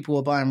 People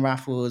were buying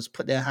raffles,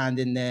 put their hand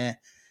in there,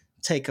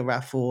 take a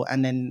raffle,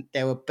 and then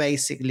they were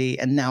basically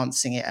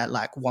announcing it at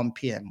like 1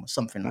 p.m. or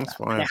something like That's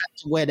that. And they fine. had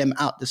to wear them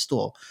out the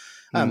store.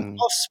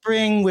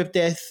 Offspring with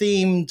their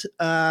themed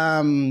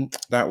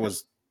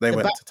They the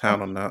went to background.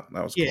 town on that.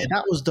 That was Yeah, cool.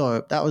 that was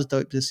dope. That was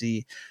dope to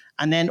see.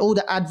 And then all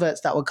the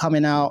adverts that were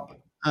coming out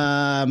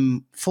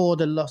for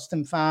the lost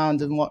and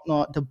found and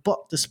whatnot,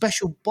 the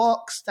special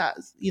box that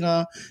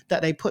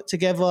that they put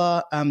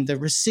together, the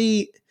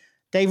receipt,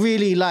 they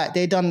really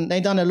they done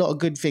a lot of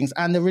good things.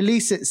 And the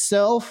release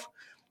itself,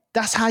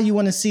 that's how you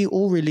want to see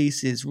all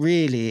releases,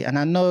 really. And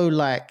I know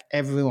like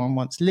everyone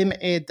wants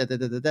limited,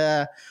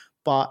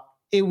 but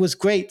it was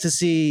great to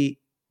see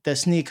the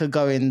sneaker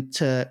going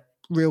to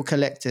real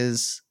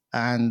collectors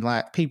and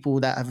like people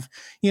that have,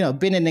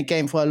 been in the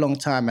game for a long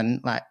time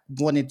and like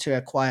wanted to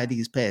acquire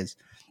these pairs.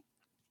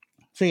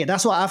 So yeah,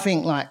 that's what I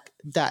think like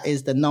that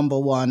is the number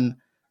 1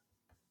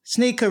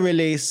 sneaker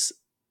release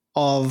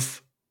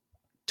of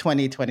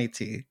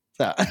 2022.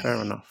 So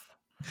Fair enough.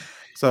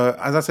 So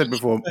as I said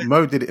before,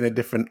 Mo did it in a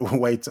different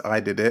way to I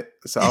did it.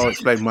 So I'll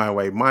explain my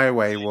way. My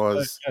way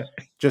was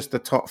just the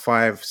top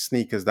 5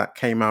 sneakers that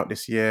came out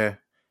this year,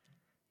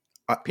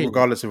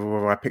 regardless of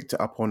whether I picked it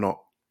up or not.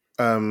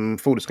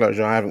 Full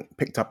disclosure, I haven't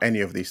picked up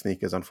any of these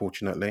sneakers,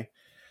 unfortunately.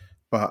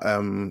 But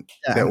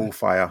they're all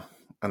fire.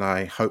 And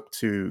I hope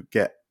to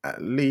get at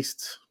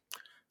least,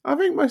 I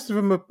think most of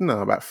them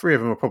about 3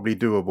 of them are probably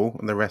doable.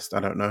 And the rest, I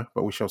don't know,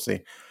 but we shall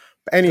see.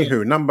 But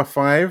anywho, number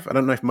 5, I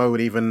don't know if Mo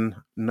would even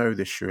know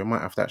this shoe. I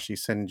might have to actually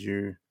send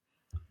you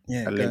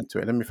Yeah, a good. link to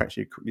it. Let me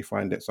actually quickly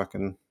find it so I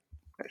can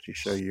actually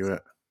show you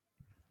it.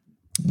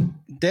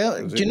 There,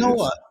 Because do it you know is.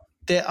 what?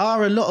 There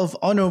are a lot of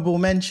honourable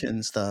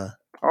mentions, though.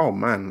 Oh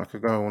man, I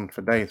could go on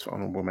for days for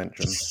honorable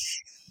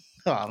mentions.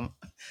 Um,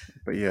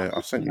 But yeah,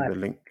 I've sent you like, the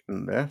link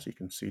in there so you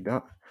can see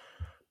that.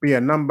 But yeah,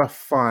 number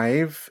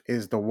 5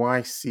 is the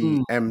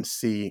mm,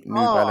 YCMC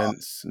New oh,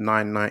 Balance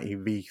 990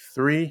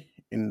 V3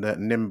 in the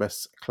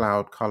Nimbus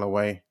Cloud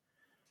colorway.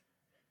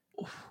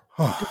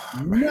 Oh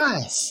man,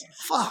 nice.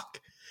 Fuck.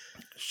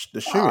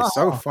 the shoe is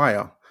so Oh,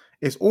 fire.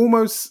 It's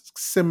almost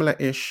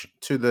similar-ish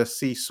to the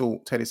Sea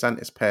Salt Teddy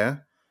Santis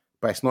pair,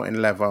 but it's not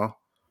in leather,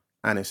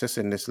 and it's just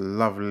in this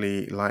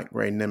lovely light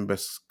grey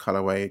Nimbus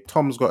colorway.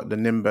 Tom's got the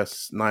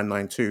Nimbus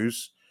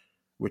 992s,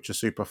 which are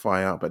super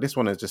fire, but this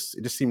one is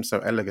it just seems so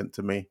elegant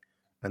to me,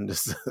 and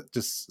just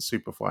just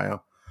super fire.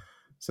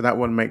 So that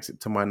one makes it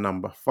to my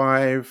number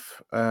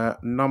 5.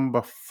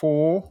 Number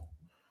 4,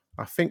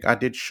 I think I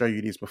did show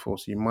you these before,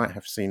 so you might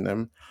have seen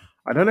them.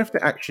 I don't know if they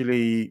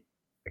actually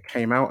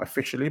came out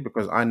officially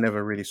because I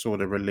never really saw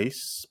the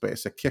release, but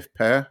it's a Kith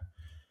pair.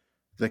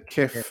 The yeah.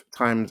 Kith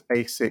times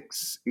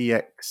A6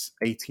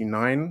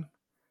 EX89 in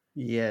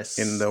Yes.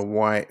 the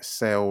white,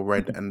 sail,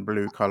 red, and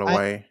blue I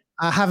colorway.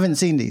 I haven't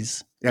seen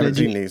these. You haven't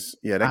Legit. seen these?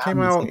 Yeah, they I came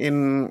haven't out seen.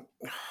 in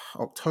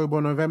October,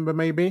 November,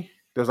 maybe.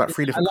 There's like Yeah,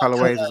 3 I different like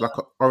colorways. There's like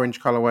an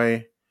orange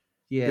colorway,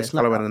 yeah, this it's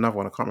like colorway, and another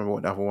one. I can't remember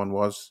what the other one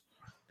was.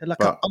 a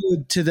But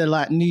ode to the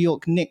like New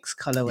York Knicks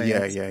colorway.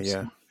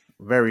 yeah.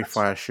 Very That's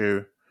fire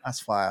shoe. that's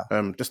fire.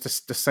 Just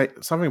to say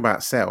something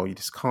about sale, you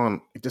just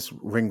can't. It just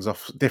rings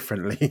off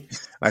differently.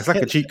 Like it's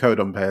like a cheat code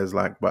on pairs.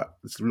 Like, but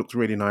it looks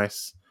really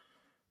nice.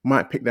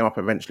 Might pick them up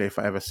eventually if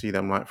I ever see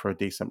them, like for a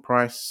decent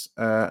price.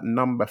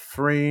 Number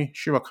 3,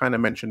 shoe I kind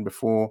of mentioned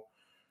before,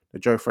 the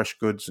Joe Fresh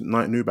Goods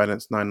New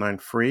Balance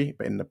 993,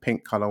 but in the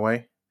pink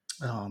colorway.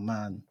 Oh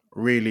man.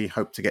 Really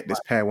hope to get this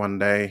pair one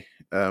day.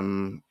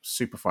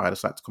 Super fire. I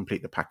just like to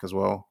complete the pack as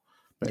well.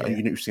 But Yeah.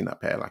 you've seen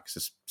that pair, like it's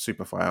just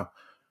super fire.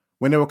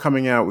 When they were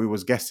coming out, we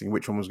was guessing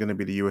which one was going to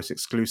be the US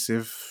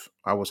exclusive.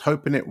 I was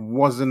hoping it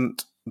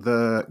wasn't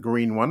the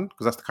green one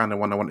because that's the kind of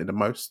one I wanted the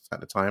most at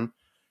the time.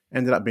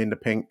 Ended up being the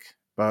pink,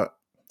 but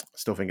I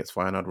still think it's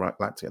fine. I'd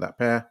like to get that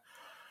pair.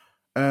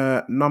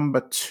 Number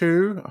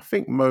 2, I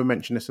think Mo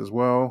mentioned this as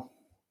well.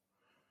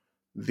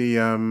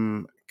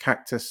 The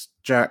Cactus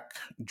Jack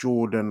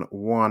Jordan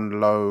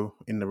 1 low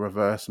in the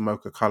reverse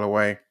mocha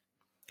colorway.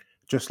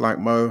 Just like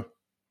Mo,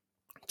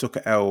 took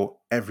an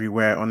L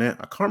everywhere on it.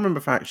 I can't remember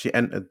if I actually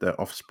entered the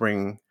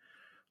Offspring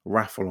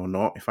raffle or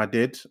not. If I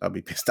did, I'd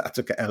be pissed that I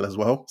took an L as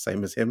well,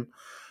 same as him.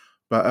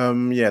 But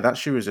yeah, that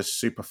shoe is just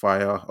super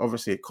fire.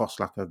 Obviously, it costs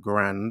like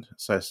 $1,000,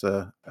 so it's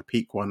a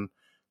peak one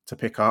to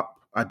pick up.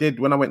 I did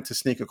when I went to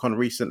SneakerCon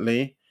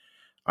recently.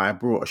 I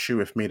brought a shoe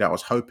with me that I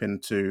was hoping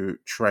to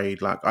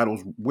trade. Like I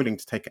was willing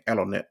to take an L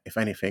on it, if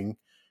anything,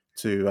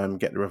 to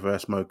get the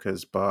reverse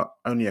mochas. But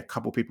only a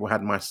couple people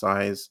had my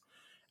size,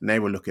 and they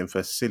were looking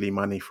for silly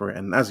money for it.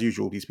 And as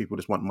usual, these people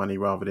just want money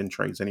rather than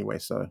trades anyway.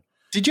 So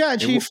Did you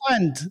actually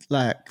find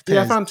like yeah, I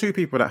pairs? found 2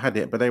 people that had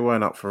it, but they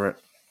weren't up for it.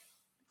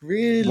 One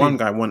Really?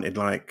 guy wanted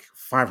like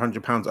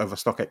 £500 over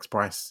StockX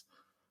price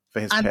for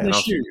his And pair, the and I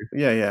was shoe?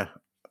 yeah.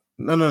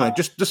 No,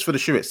 just for the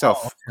shoe Oh, itself.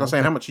 I was okay,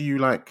 saying, okay. how much are you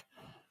like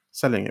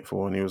selling it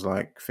for? And he was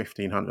like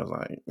 1,500. I was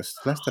like, it's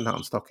less than that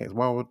on StockX.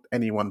 Why would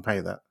anyone pay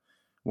that?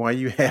 Why are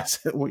you here?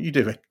 What are you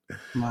doing?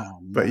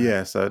 But Man.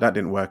 yeah, so that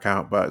didn't work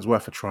out, but it's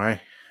worth a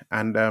try.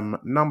 And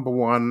number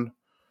 1,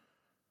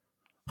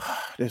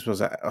 this was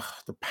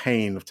the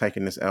pain of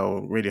taking this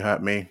L really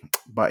hurt me.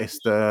 But it's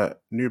the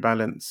New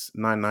Balance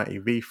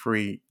 990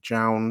 V3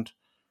 Jound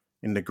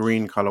in the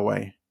green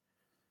colorway.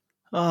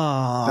 That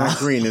Oh,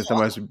 green is the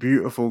most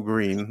beautiful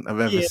green I've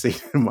ever yeah. seen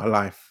in my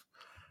life.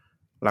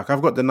 Like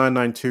I've got the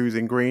 992s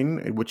in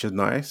green, which is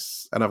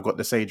nice, and I've got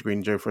the sage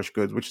green Joe Fresh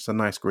Goods, which is a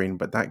nice green.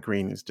 But that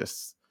green is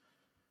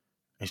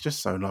it's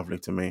just so lovely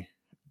to me.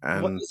 What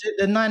And is it?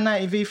 The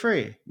 990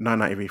 V3?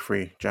 990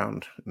 V3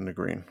 Jound in the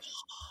green.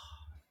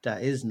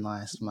 That is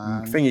nice,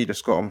 man. Thingy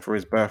just got on for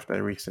his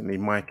birthday recently,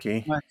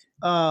 Mikey. Like,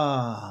 That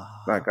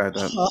ah, guy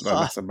don't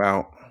mess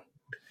about.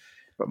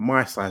 But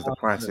my size, the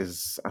price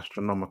is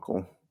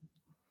astronomical.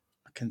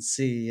 I can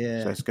see, So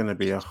yeah. it's going to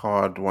be a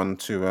hard one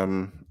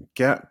to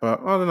get.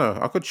 But I don't know.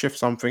 I could shift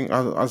something.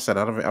 As I said,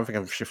 I don't think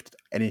I've shifted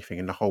anything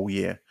in the whole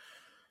year.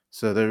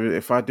 So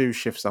if I do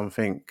shift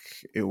something,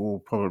 it will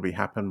probably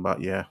happen.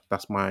 But yeah,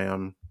 that's my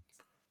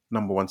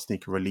number 1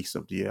 sneaker release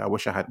of the year. I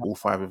wish I had all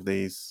 5 of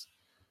these.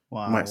 You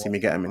might Wow. see me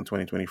get them in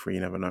 2023.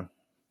 You never know.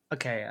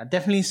 Okay, I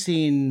definitely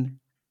seen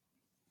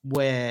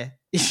where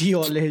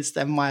your list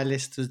and my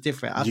list was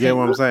different. I Do you get think,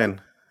 what I'm saying?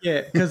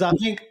 yeah, because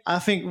I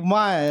think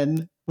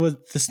mine was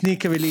the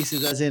sneaker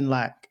releases, as in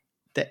like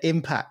the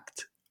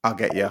impact I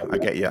get you. I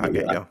get you. I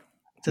get you.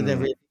 to the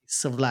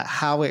release of like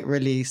how it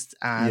released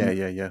and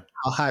Yeah.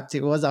 how hyped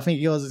it was. I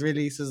think yours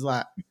releases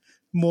like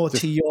more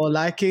Just to your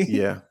liking.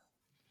 yeah.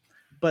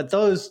 But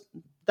those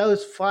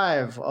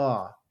 5,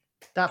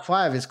 that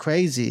 5 is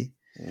crazy.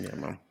 Yeah,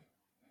 man.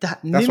 That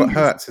That's what Nimbus,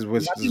 hurts is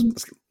was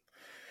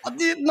I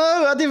didn't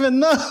know. I didn't even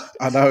know.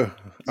 I know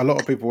a lot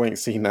of people ain't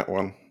seen that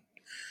one.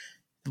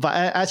 But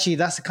actually,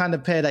 that's the kind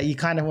of pair that you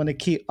kind of want to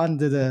keep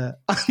under the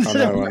I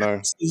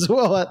know. as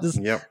well at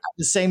the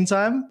same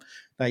time.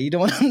 Like you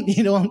don't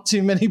want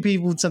too many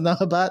people to know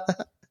about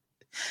that.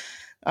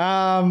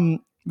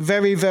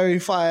 Very, very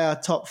fire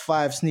top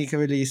 5 sneaker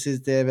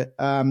releases there.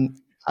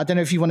 I don't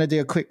know if you want to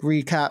do a quick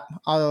recap.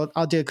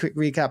 I'll do a quick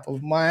recap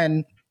of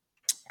mine.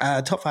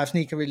 Top 5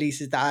 sneaker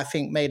releases that I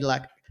think made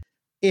like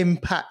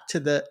impact to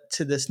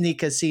the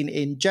sneaker scene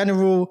in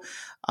general.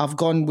 I've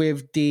gone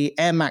with the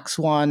Air Max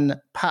 1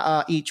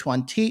 Patta Each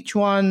One Teach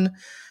One.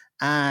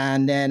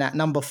 And then at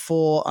number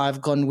 4,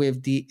 I've gone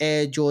with the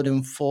Air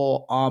Jordan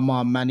 4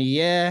 Armour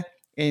Manière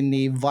in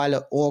the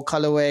violet ore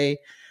colorway.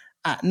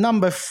 At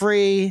number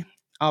 3,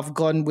 I've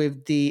gone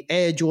with the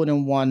Air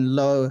Jordan 1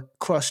 Low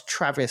Cross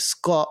Travis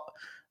Scott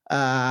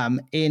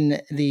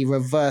in the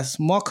reverse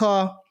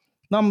mocha.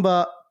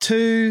 Number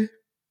 2,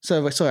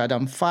 sorry, I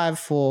done 5,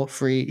 4,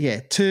 3.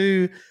 Yeah,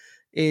 2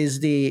 is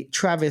the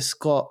Travis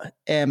Scott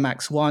Air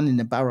Max 1 in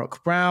the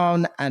Baroque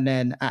Brown. And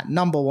then at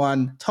number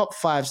 1, top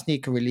 5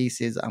 sneaker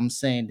releases, I'm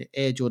saying the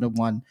Air Jordan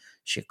 1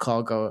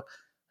 Chicago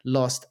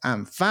Lost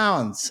and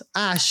Found.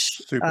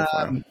 Ash, Super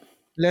fun.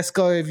 Let's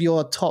go with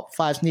your top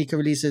 5 sneaker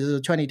releases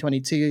of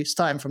 2022,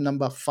 starting from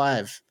number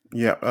 5.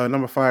 Yeah,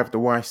 number 5, the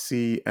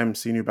YC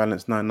MC New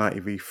Balance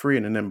 990 V3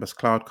 in the Nimbus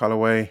Cloud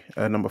colorway.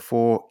 Number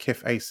 4,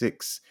 Kith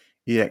A6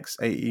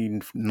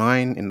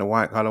 EX189 in the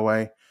white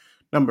colorway.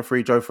 Number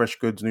 3, Joe Fresh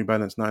Goods New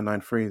Balance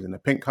 993s in the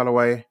pink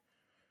colorway.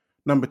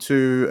 Number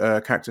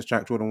 2, Cactus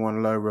Jack Jordan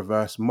 1 Low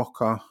Reverse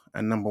Mocha.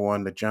 And number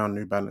 1, the Jown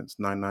New Balance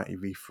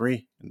 990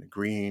 V3 in the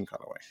green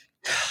colorway.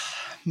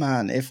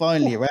 Man, if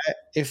only, right?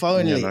 If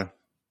only.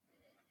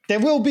 There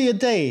will be a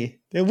day.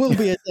 There will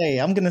be a day.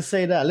 I'm going to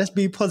say that. Let's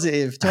be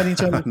positive.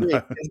 2023.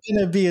 There's going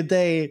to be a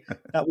day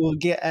that we'll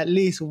get at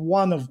least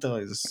one of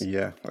those.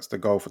 Yeah, that's the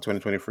goal for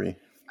 2023.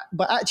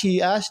 But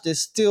actually, Ash, there's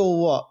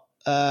still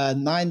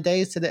 9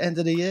 days to the end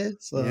of the year.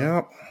 So.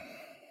 Yep.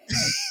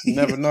 You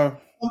never know.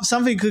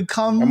 Something could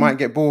come. I might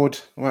get bored.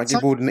 I might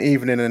get bored in the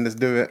evening and just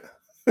do it.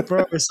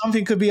 Bro,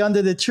 something could be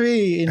under the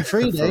tree in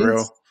 3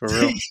 days. For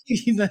real.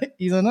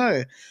 You don't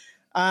know.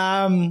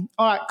 All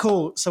right,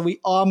 cool. So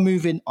we are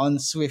moving on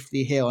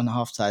swiftly here on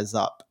Half Size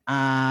Up.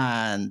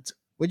 And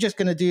we're just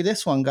going to do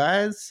this one,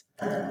 guys.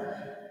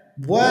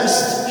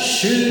 Worst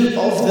shoe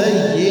of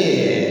the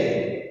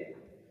year.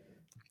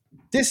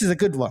 This is a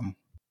good one.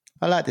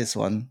 I like this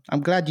one.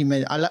 I'm glad you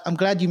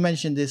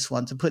mentioned this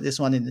one to put this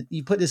one in.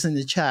 You put this in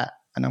the chat,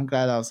 and I'm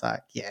glad. I was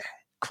like, yeah,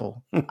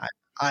 cool.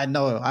 I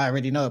know. I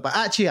already know. But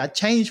actually, I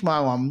changed my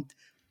one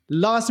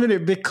last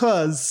minute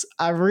because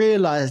I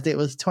realized it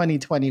was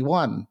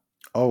 2021.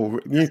 Oh,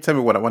 you need to tell me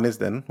what that one is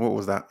then. What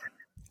was that?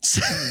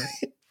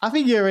 I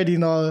think you already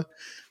know.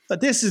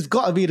 But this has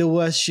got to be the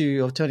worst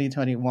shoe of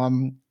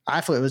 2021.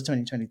 I thought it was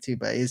 2022,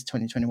 but it is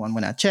 2021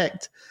 when I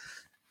checked.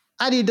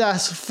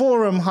 Adidas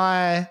Forum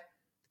High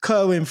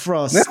Kerwin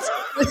Frost.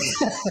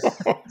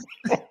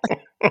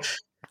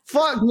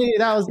 Fuck me,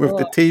 that was with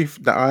the teeth,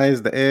 the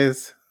eyes, the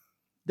ears.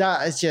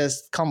 That is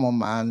just, come on,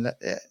 man.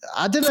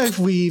 I don't know if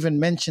we even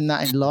mentioned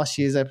that in last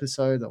year's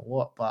episode or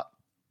what, but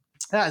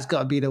that has got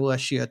to be the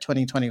worst shoe of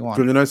 2021.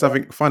 Do you know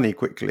something funny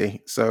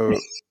quickly? So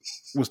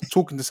was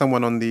talking to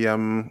someone on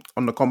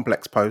the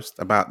Complex post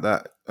about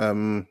that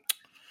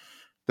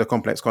the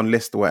Complex Con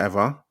list or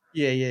whatever.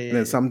 Yeah. And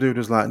then some dude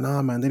was like,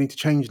 "Nah, man, they need to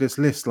change this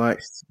list.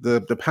 Like the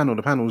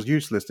panel is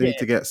useless. They need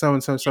to get so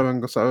and so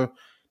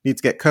need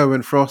to get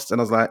Kerwin Frost." And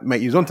I was like,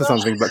 "Mate, you're onto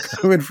something, but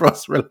Kerwin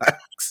Frost,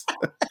 relax.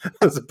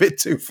 That's a bit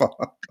too far."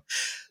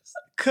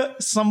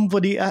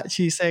 Somebody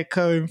actually said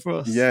Kerwin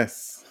Frost.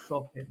 Yes.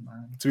 Stop it,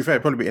 man. To be fair,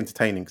 it'd probably be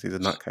entertaining because he's a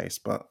nutcase,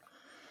 but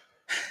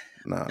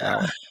no.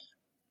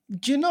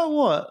 Do you know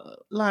what?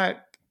 Like,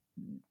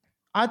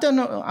 I don't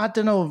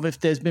know if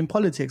there's been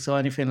politics or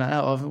anything like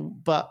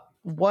that, but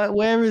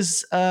where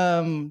is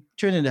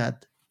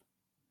Trinidad?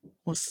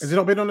 Has he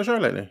not been on the show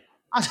lately?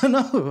 I don't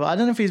know. I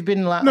don't know if he's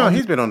been like. No,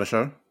 he's been on the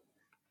show.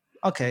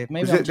 Okay,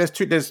 maybe there's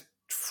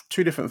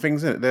two different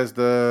things in it. There's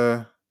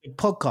the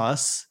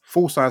podcast,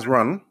 Full Size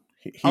Run.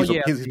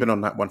 He's been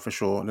on that one for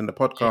sure, and then the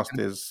podcast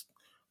is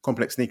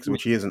Complex Sneakers,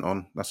 which he isn't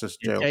on. That's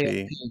just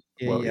JLP.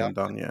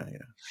 Done. Yeah.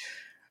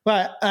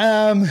 Right.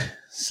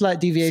 Slight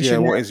deviation.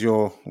 So what is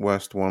your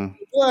worst one?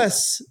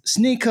 Worst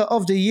sneaker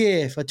of the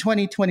year for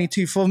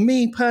 2022 for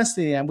me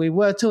personally, and we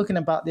were talking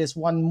about this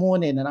one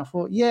morning, and I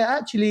thought, yeah,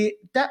 actually,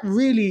 that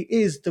really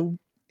is the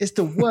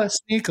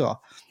worst sneaker.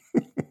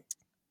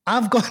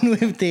 I've gone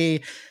with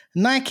the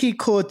Nike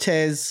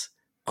Cortez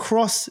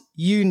Cross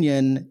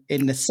Union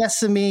in the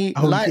Sesame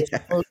Light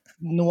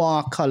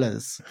Noir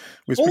colors.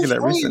 We were speaking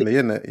that recently,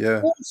 isn't it?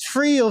 Yeah. All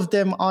 3 of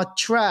them are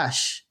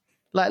trash.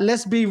 Like,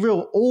 let's be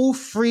real. All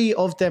 3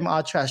 of them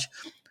are trash.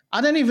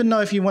 I don't even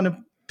know if you want to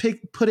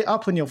put it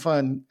up on your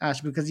phone,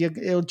 Ash, because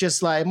it'll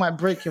just it might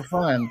break your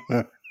phone.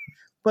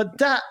 But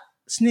that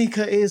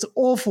sneaker is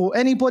awful.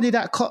 Anybody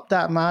that copped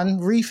that, man,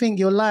 rethink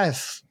your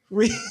life.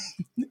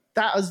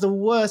 That was the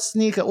worst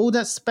sneaker. All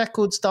that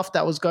speckled stuff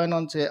that was going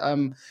on to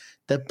it,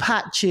 the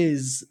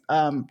patches,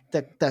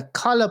 the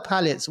color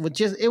palettes were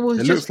just. It was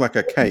It just. looks like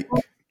a cake.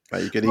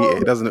 Like you could eat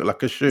it. It doesn't look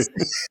like a shoe.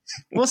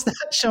 What's that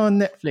show on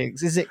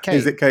Netflix? Is it cake?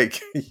 Is it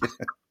cake? Yeah.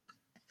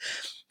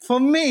 For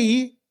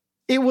me,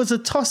 it was a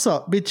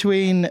toss-up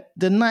between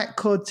the Nike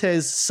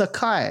Cortez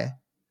Sakai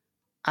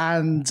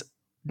and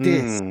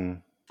this.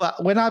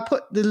 But when I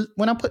put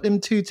them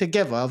two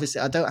together,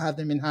 obviously I don't have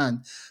them in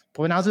hand.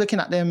 But when I was looking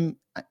at them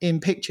in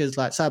pictures,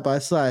 like side by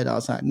side, I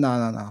was like,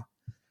 no.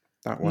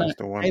 That one's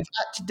the one.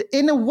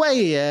 In a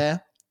way, yeah,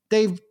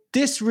 they've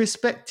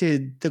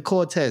disrespected the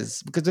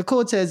Cortez because the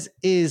Cortez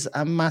is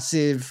a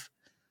massive,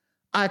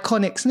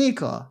 iconic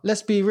sneaker.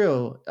 Let's be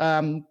real.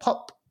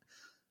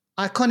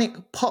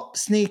 Iconic pop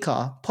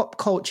sneaker, pop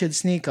cultured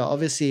sneaker.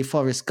 Obviously,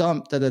 Forrest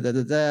Gump.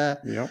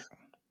 Yep.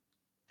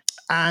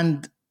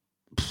 And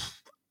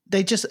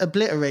they just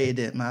obliterated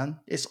it, man.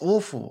 It's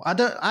awful. I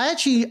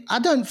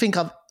don't think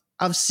I've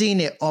seen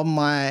it on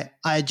my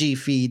IG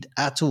feed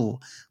at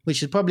all,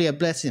 which is probably a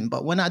blessing.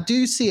 But when I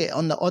do see it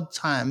on the odd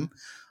time,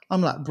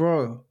 I'm like,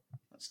 bro,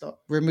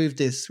 stop. Remove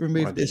this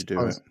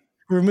post.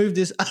 Remove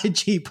this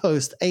IG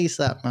post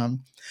ASAP, man.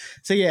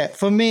 So yeah,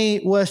 for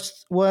me,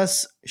 worst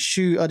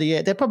shoe of the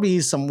year. There probably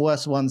is some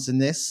worse ones than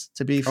this,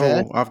 to be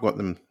fair. Oh, I've got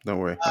them. Don't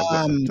worry. I've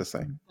got them to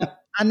say.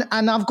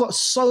 And I've got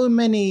so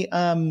many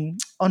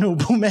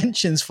honorable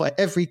mentions for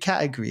every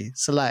category.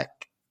 So like,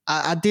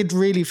 I did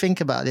really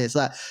think about this.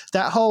 Like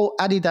that whole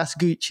Adidas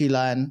Gucci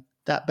line,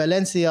 that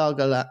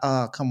Balenciaga line.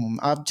 Oh, come on.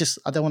 I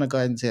don't want to go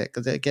into it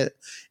because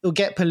it'll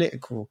get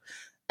political.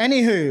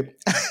 Anywho,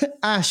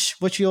 Ash,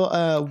 what's your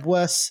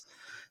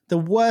the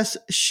worst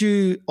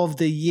shoe of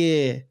the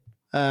year?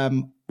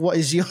 What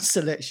is your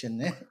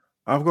selection?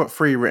 I've got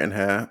 3 written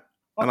here,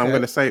 and I'm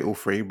going to say all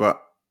 3,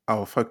 but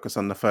I'll focus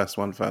on the first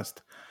one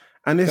first.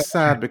 And it's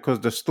sad because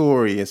the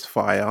story is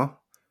fire,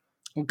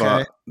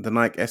 but the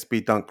Nike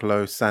SB Dunk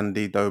Low,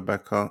 Sandy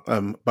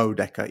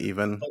Bodecker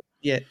even.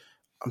 Yeah.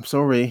 I'm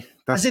sorry.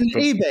 That's in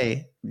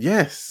eBay?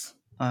 Yes.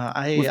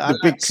 I the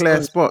big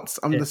clear spots.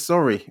 I'm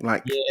sorry.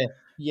 Like, yeah.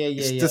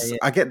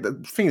 I get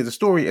the thing is the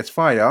story is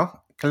fire,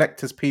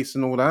 collector's piece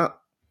and all that.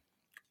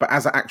 But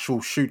as an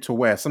actual shoe to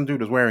wear, some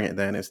dude was wearing it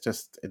then. It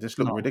just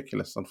looked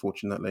ridiculous,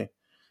 unfortunately.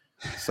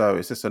 So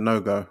it's just a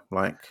no-go.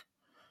 Like,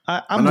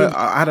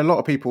 I had a lot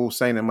of people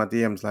saying in my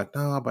DMs, like,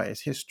 no, but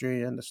it's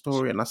history and the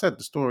story. And I said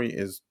the story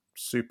is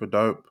super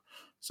dope.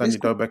 Sandy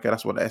Bodecker,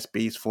 that's what the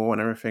SB is for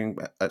and everything.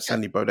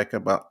 Sandy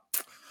Bodecker, but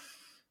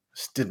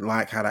just didn't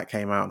like how that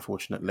came out,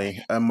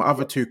 unfortunately. My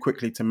other 2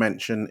 quickly to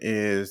mention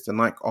is the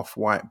Nike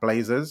Off-White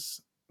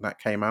Blazers that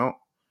came out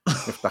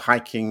with the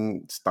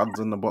hiking studs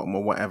on the bottom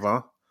or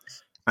whatever.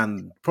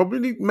 And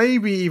probably,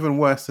 maybe even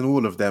worse than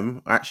all of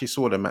them, I actually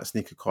saw them at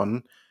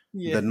SneakerCon.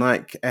 Yeah. The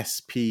Nike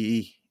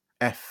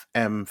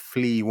SPFM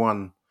Flea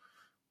one,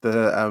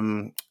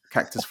 the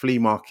cactus flea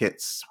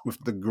markets with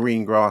the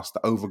green grass,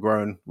 the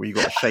overgrown, where you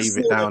got to shave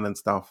it down and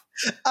stuff.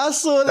 I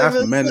saw them.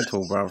 That's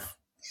mental, bruv.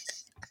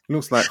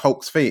 Looks like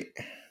Hulk's feet.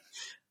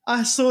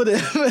 I saw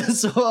them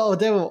as well.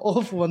 They were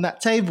awful on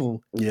that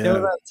table. Yeah. They were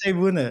on that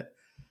table, wasn't it?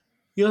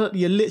 You're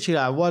literally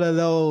like one of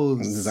those.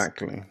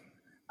 Exactly.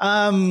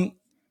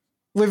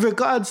 With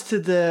regards to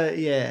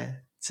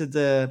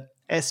the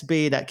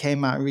SB that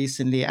came out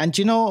recently, and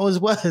do you know what was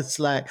worse?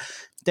 Like,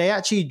 they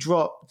actually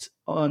dropped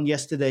on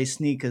yesterday's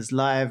sneakers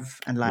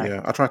live, and like,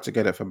 yeah, I tried to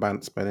get it for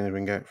Bants, but I didn't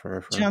even get it for.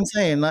 Do you know what I'm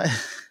saying? Like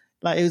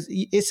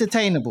it's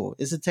attainable.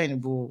 It's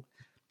attainable.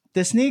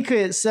 The sneaker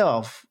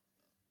itself,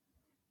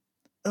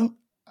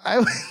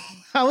 I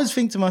always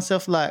think to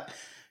myself, like,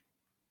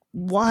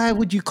 why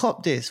would you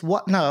cop this?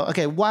 What? No,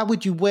 okay. Why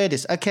would you wear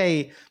this?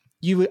 Okay.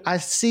 I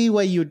see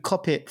where you would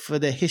cop it for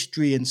the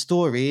history and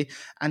story,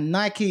 and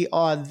Nike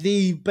are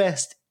the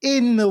best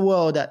in the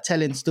world at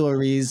telling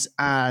stories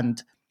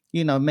and,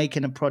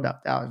 making a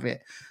product out of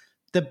it.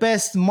 The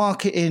best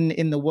marketing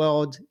in the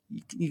world.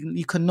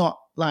 You cannot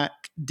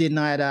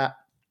deny that.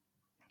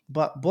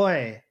 But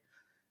boy,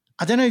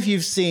 I don't know if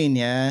you've seen,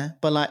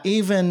 but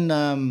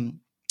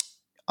even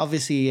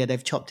obviously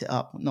they've chopped it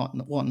up,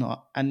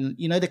 whatnot, and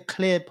the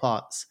clear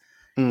parts.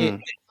 The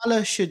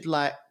color should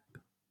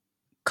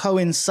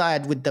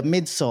coincide with the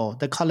midsole,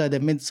 the color of the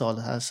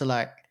midsole has.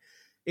 So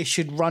it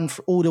should run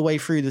all the way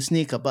through the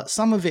sneaker, but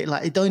some of it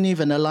it don't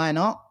even align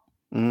up.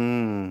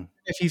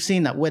 If you've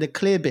seen that, where the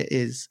clear bit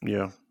is,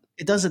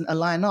 it doesn't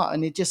align up,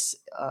 and it just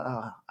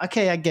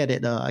okay, I get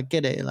it though. I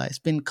get it. It's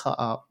been cut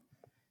up.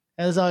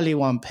 There's only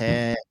one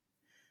pair.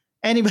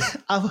 Anyway,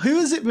 who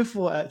was it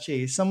before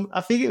actually?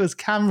 I think it was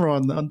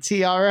Cameron on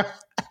TRL.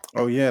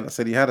 Oh yeah, that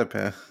said he had a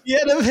pair. He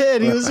had a pair.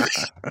 He was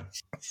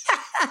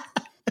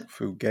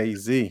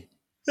Fugazi.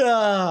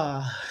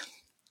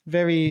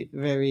 Very,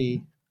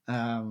 very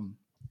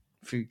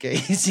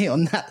fugazi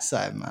on that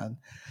side, man.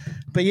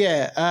 But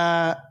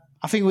yeah,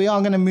 I think we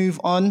are going to move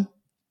on.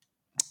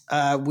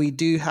 We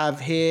do have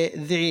here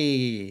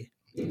the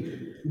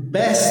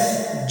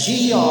best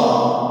GR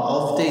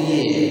of the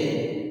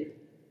year.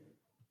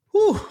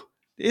 Whew,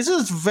 this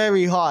was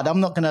very hard. I'm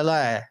not going to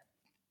lie.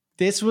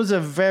 This was a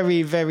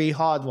very, very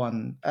hard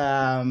one.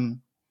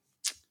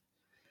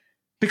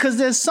 Because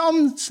there's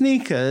some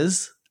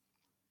sneakers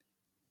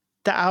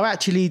that are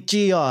actually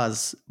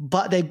GRs,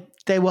 but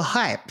they were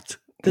hyped.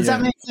 Does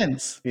that make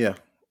sense? Yeah.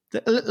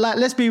 Like,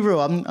 let's be real.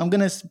 I'm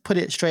gonna put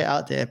it straight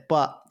out there,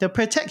 but the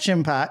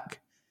protection pack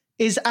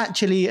is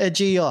actually a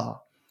GR.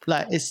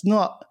 Like, it's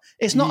not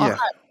a Yeah.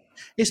 hype.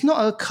 It's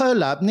not a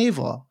collab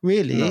neither,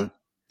 really. No.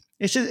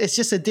 It's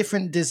just a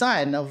different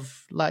design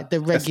of like the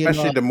regular.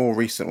 Especially the more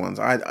recent ones.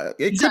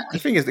 The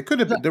thing is, it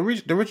could have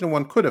the original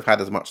one could have had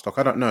as much stock.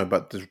 I don't know,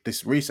 but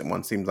this recent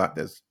one seems like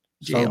there's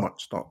so GR.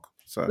 much stock.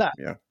 So Like,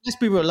 yeah, let's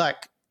be real.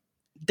 Like,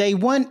 they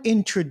weren't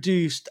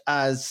introduced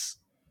as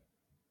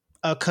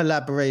a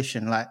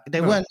collaboration. Like,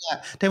 they weren't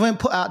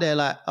put out there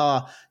like,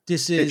 oh,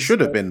 this is. It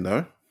should have been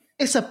though.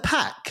 It's a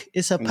pack.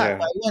 It's a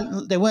pack.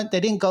 Yeah. They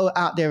didn't go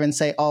out there and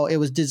say, oh, it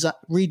was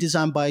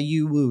redesigned by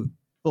Yu Wu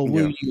or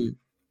Wu Yu.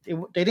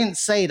 They didn't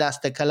say that's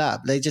the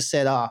collab. They just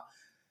said,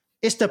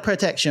 it's the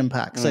protection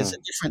pack. So it's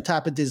a different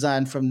type of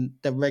design from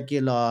the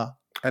regular.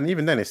 And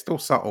even then, it's still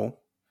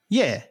subtle.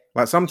 Yeah.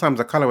 Like, sometimes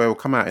a colorway will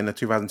come out in the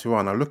 2002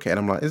 one. I look at it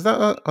and I'm like, is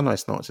that oh no,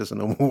 it's not. It's just a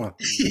normal one.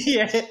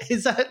 Yeah,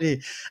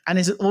 exactly. And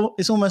it's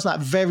almost like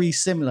very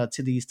similar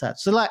to these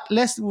types. So like,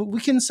 we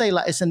can say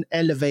like it's an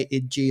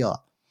elevated GR.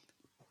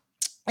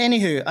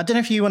 Anywho, I don't know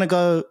if you want to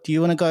go. Do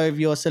you want to go with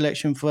your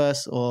selection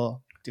first,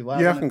 or do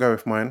I? Yeah, I can go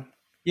with mine.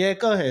 Yeah,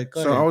 go ahead.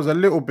 So I was a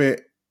little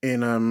bit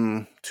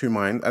in two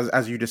minds,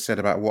 as you just said,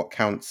 about what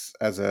counts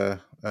as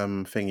a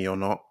thingy or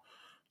not.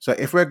 So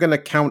if we're gonna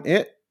count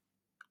it,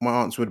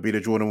 my answer would be the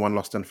Jordan 1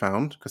 Lost and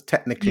Found, because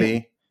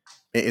technically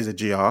it is a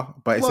GR,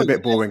 but it's a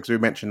bit boring because we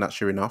mentioned that,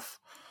 sure enough.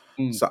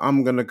 So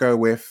I'm gonna go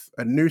with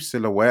a new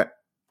silhouette,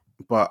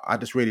 but I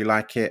just really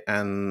like it,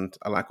 and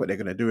I like what they're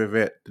gonna do with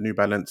it. The New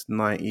Balance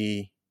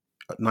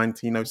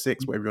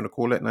 1906, whatever you want to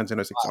call it,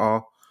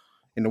 1906R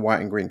in the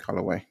white and green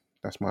colorway.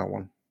 That's my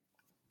one.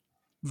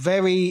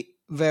 Very,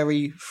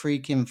 very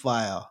freaking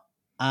fire.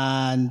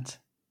 And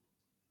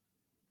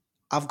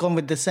I've gone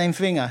with the same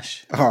thing,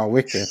 Ash. Oh,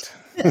 wicked.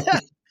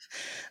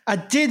 I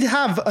did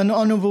have an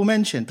honorable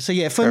mention. So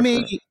yeah, for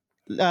me,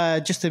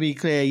 just to be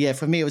clear,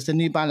 for me, it was the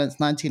New Balance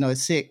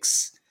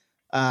 1906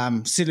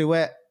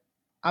 silhouette.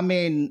 I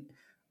mean,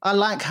 I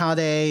like how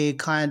they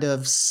kind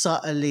of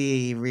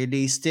subtly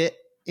released it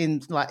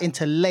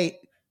into late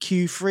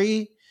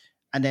Q3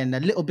 and then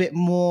a little bit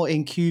more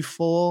in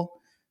Q4.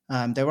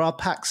 There are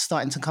packs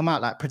starting to come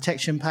out, like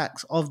protection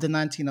packs of the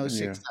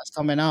 1906 that's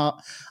coming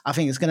out. I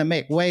think it's going to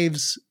make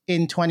waves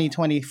in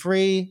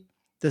 2023,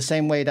 the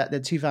same way that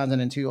the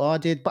 2002R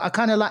did. But I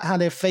kind of like how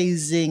they're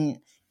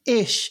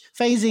phasing-ish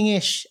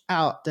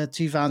out the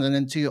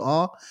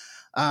 2002R.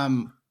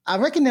 I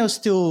reckon they'll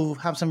still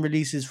have some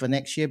releases for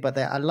next year, but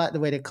I like the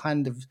way they're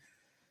kind of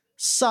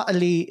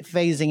subtly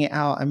phasing it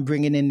out and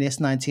bringing in this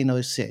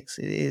 1906.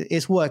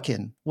 It's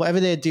working. Whatever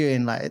they're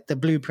doing, like the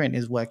blueprint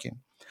is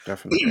working.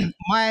 Definitely.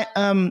 My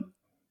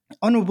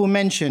honorable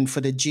mention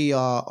for the GR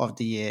of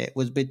the year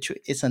was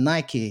it's a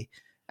Nike,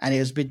 and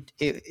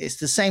it's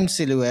the same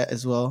silhouette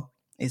as well.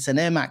 It's an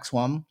Air Max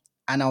 1,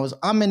 and I was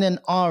umming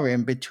and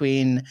ahhing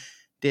between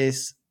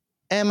this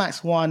Air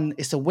Max 1.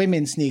 It's a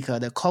women's sneaker,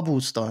 the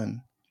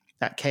Cobblestone,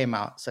 that came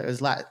out. So it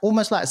was like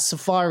almost like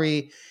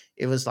Safari.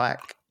 It was like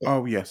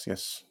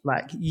yes,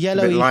 like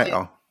yellowy, a bit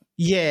lighter.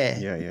 Yeah.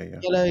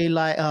 Yellowy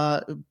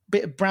lighter,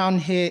 bit of brown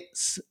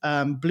hits,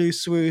 blue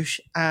swoosh,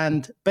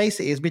 and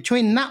basically it's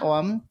between that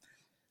one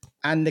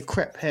and the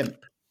crepe hemp.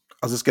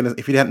 I was just gonna,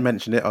 if you hadn't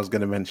mentioned it, I was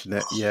gonna mention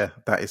it. Yeah,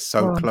 that is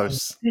so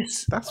close.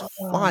 That's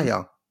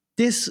fire.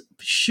 This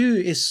shoe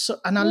is so,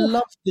 and I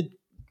love the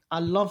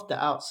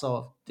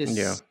outsole.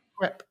 This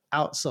crepe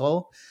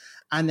outsole,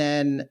 and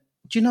then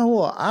do you know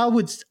what? I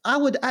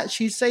would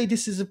actually say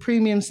this is a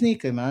premium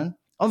sneaker, man.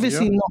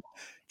 Obviously not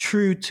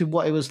true to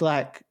what it was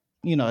like,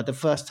 the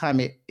first time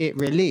it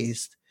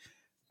released,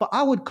 but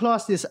I would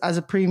class this as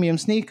a premium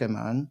sneaker,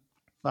 man.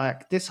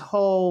 Like this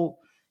whole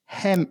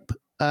hemp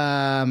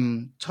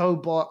toe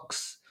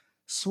box,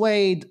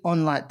 suede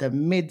on like the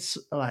mids,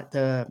 like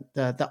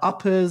the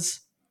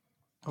uppers,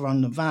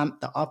 around the vamp,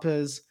 the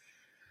uppers,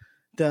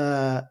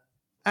 the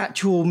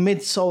actual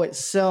midsole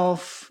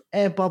itself,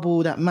 air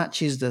bubble that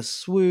matches the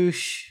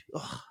swoosh.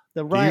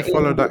 The right. Do you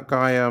follow that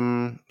guy,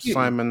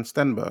 Simon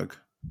Stenberg,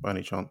 by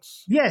any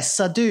chance? Yes,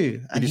 I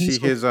do. Did you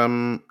see his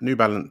New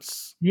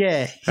Balance?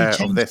 Yeah, pair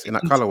of this in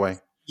that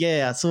colorway.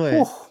 Yeah, I saw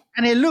it,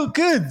 and it looked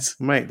good,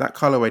 mate. That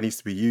colorway needs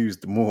to be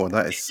used more.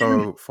 That is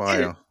so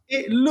fire.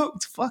 It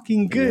looked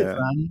fucking good,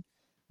 man.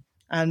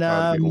 And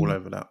I'd be all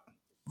over that.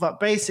 But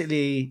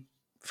basically,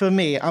 for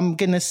me, I'm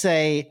gonna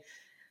say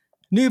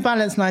New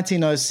Balance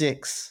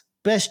 1906,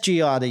 best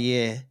GR of the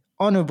year,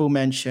 honorable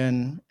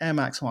mention, Air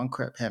Max 1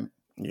 crepe hemp.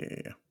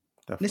 Yeah,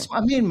 definitely. That's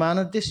what I mean,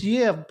 man. This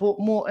year I've bought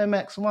more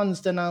MX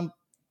ones than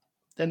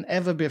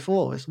ever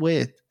before. It's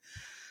weird.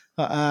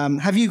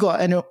 Have you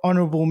got an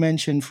honorable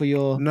mention for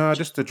your? No,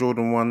 just the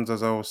Jordan ones,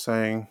 as I was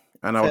saying,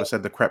 and I would have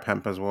said the crepe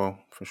hemp as well,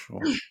 for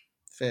sure.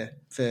 Fair.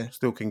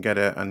 Still can get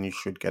it, and you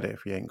should get it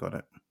if you ain't got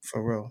it.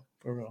 For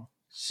real.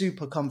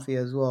 Super comfy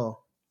as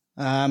well.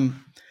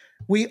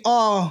 We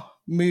are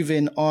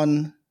moving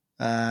on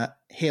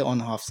here on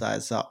Half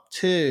Size Up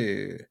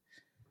to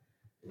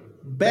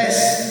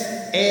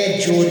Best Air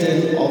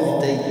Jordan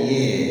of the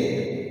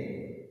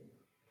Year.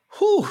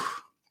 Whew.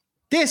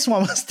 This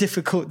one was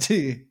difficult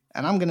too.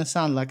 And I'm going to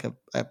sound like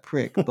a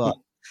prick, but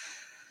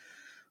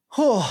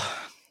I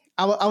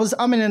was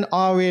I'm in an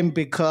RM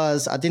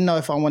because I didn't know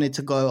if I wanted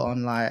to go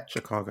on like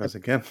Chicago's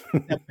again.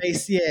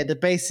 the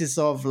basis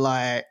of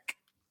like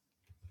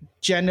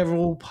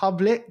general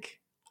public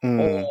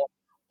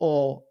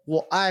or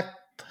what I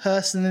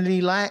personally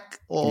like,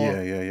 or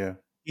yeah.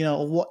 you know,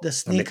 or what the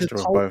sneaker mixture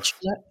of culture both.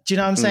 like. Do you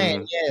know what I'm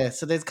saying? Yeah.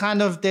 So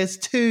there's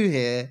two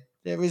here.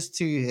 There is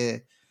two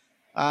here.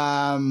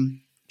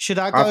 Should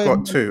I go? I've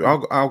got two.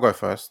 I'll go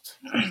first.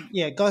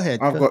 Yeah, go ahead.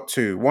 I've got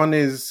two. One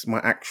is my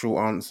actual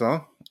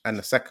answer, and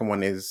the second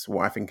one is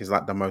what I think is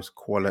like the most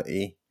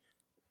quality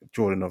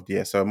Jordan of the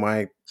year. So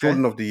my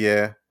Jordan of the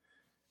year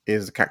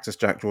is the Cactus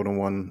Jack Jordan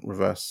 1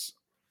 reverse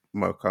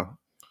mocha.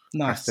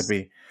 Nice. Has to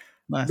be.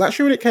 Nice. That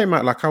shoe when it came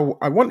out, like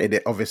I wanted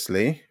it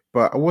obviously,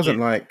 but I wasn't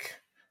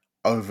like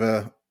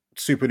over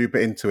super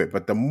duper into it.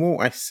 But the more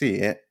I see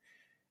it,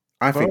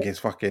 I think it's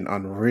fucking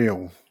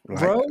unreal.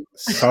 Like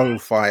so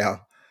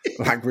fire.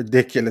 Like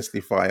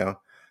ridiculously fire,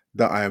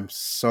 that I am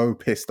so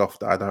pissed off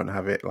that I don't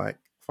have it. Like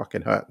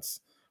fucking hurts,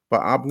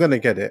 but I'm gonna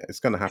get it. It's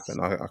gonna happen.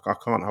 I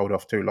can't hold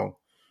off too long.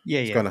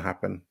 It's gonna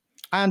happen.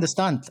 I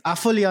understand. I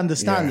fully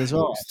understand as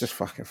well. It's just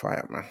fucking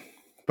fire, man.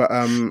 But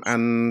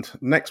and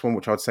next one,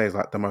 which I would say is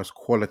like the most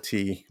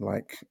quality,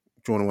 like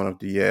Jordan 1 of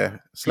the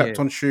year, slept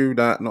on shoe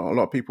that not a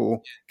lot of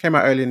people came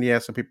out early in the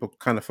year, so people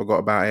kind of forgot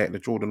about it. The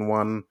Jordan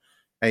 1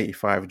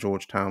 85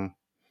 Georgetown,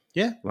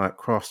 like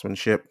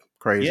craftsmanship.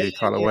 Crazy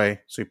colorway,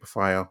 super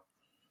fire.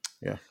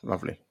 Yeah,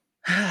 lovely.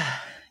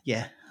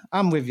 Yeah,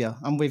 I'm with you.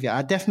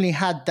 I definitely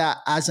had that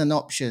as an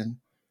option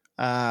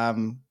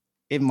in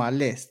my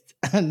list.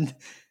 And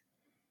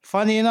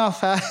funny enough,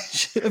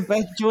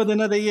 best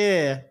Jordan of the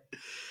year,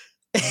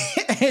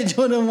 Air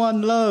Jordan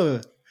 1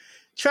 low,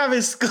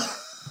 Travis Scott.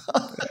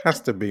 It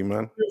has to be,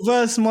 man.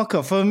 Reverse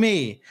mocha for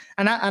me,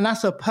 and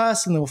that's a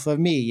personal for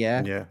me.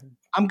 Yeah.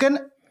 I'm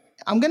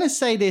gonna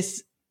say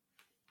this.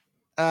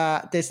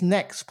 This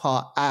next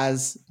part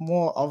as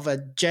more of a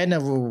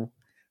general,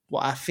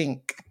 what I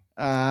think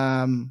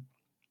what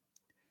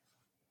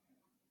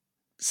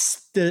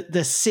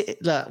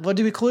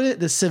do we call it?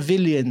 The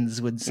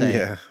civilians would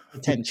say,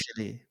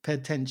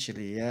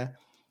 potentially, yeah.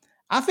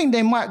 I think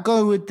they might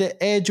go with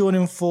the Air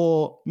Jordan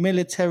 4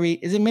 military.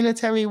 Is it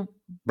military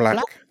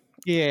black?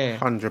 Yeah,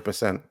 100%.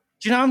 Do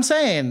you know what I'm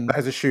saying? That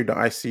is a shoe that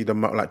I see the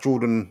most, like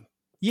Jordan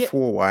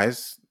 4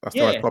 wise. That's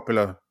the most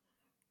popular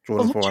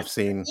Jordan 4 I've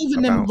seen.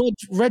 Even them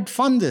red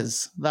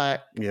Thunders,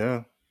 like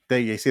you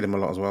see them a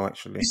lot as well.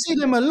 Actually, you see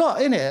them a lot,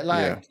 innit?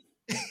 Like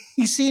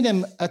you see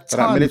them a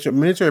ton. But that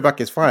military back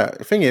is fire.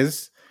 The thing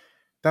is,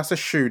 that's a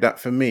shoe that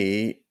for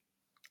me,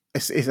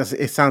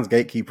 it sounds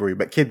gatekeepery,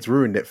 but kids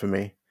ruined it for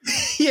me.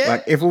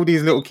 Like if all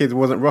these little kids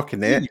wasn't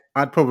rocking it,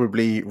 I'd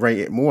probably rate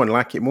it more and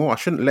like it more. I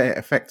shouldn't let it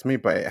affect me,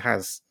 but it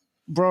has,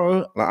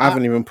 bro. Like I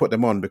haven't even put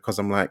them on because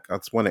I'm like, I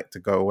just want it to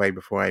go away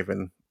before I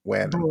even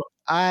wear them. Bro,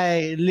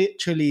 I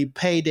literally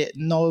paid it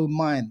no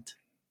mind.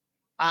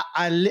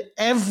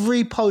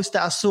 Every post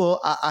that I saw,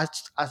 I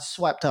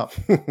swiped up.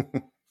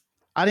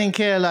 I didn't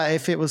care like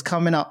if it was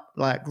coming up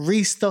like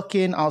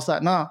restocking. I was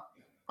like, nah,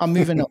 I'm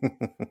moving up.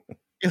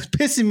 It was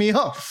pissing me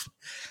off.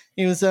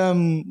 It was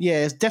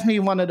it's definitely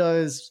one of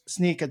those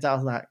sneakers that I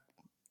was like,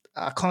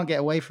 I can't get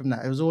away from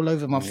that. It was all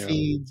over my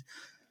feed.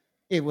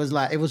 It was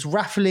like it was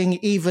raffling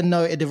even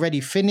though it had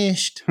already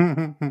finished.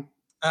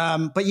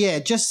 But yeah,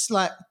 just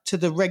like to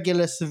the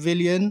regular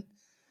civilian,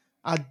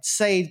 I'd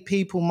say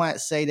people might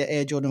say the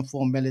Air Jordan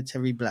 4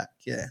 military black.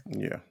 Yeah.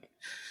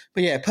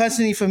 But yeah,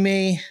 personally for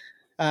me,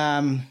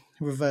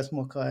 reverse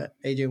mocha,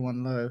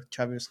 AJ1 low,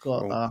 Travis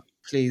Scott.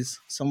 Please,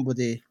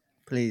 somebody,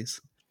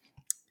 please.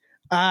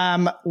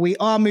 We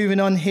are moving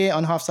on here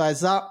on Half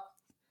Size Up,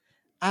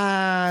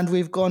 and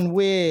we've gone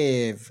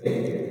with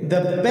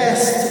the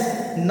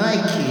best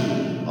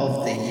Nike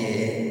of the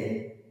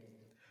year.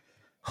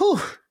 Whew.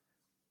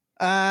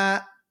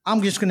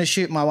 I'm just going to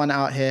shoot my one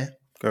out here.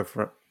 Go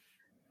for it.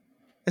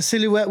 A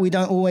silhouette we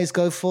don't always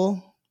go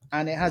for,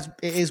 and it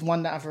is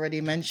one that I've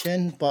already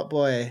mentioned, but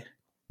boy,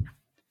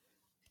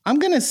 I'm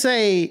going to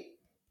say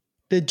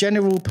the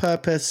general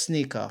purpose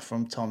sneaker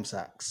from Tom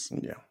Sachs.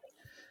 Yeah.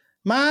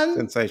 Man.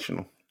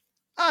 Sensational.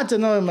 I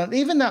don't know, man.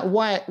 Even that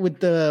white with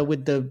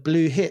the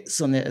blue hits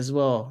on it as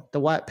well. The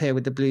white pair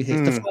with the blue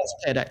hits. The first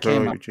pair that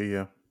came out.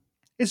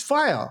 It's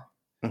fire.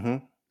 Mm-hmm.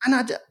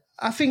 And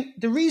I think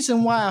the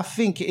reason why I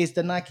think it is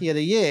the Nike of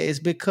the year is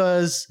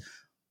because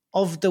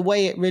of the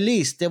way it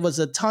released. There was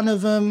a ton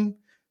of them.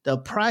 The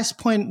price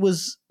point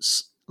was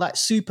like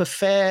super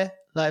fair.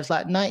 Like it was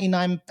like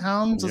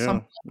 £99 or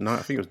something. No, I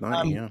think it was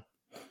 90.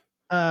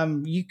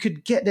 You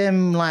could get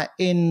them like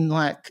in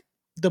like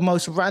the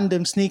most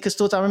random sneaker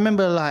stores. I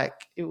remember like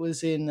it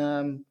was in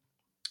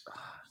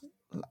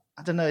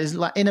I don't know, it's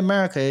like in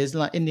America, it's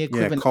like in the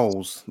equivalent. Yeah,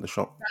 Kohl's, the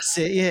shop. That's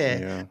it,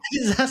 yeah.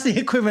 That's the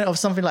equivalent of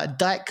something like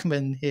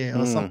Dykeman here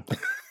or something.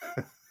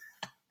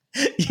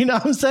 You know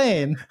what I'm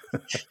saying?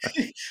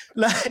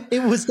 Like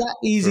it was that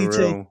easy For to.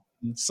 real.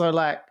 So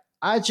like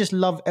I just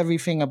love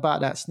everything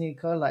about that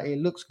sneaker. Like it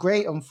looks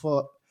great on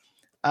foot.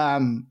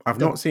 I've The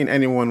not seen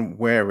anyone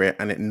wear it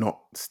and it not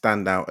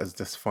stand out as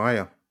just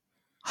fire.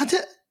 I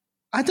don't,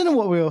 I don't know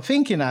what we were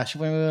thinking, Ash,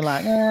 when we were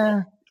like,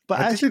 but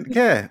I actually, didn't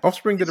care.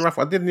 Offspring did the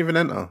raffle. I didn't even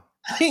enter.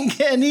 I didn't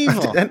get an I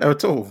either. didn't enter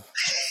at all.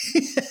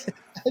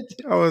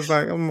 I was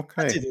like, I'm I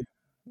okay. didn't.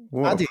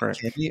 What I a didn't prick.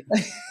 get it.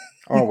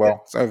 Oh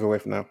well, it's over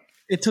with now.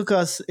 It took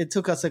us. It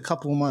took us a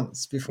couple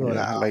months before Yeah,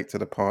 that. late to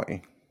the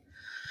party.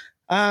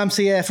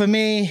 So yeah, for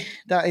me,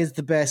 that is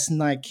the best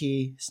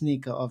Nike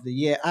sneaker of the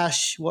year.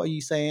 Ash, what are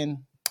you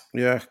saying?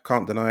 Yeah,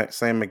 can't deny it.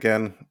 Same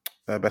again.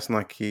 Best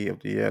Nike of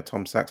the year,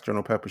 Tom Sachs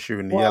General Purpose shoe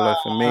in the Wow, yellow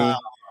for me.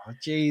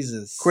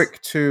 Jesus.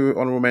 Quick two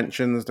honorable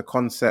mentions: the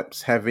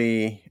Concepts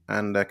Heavy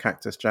and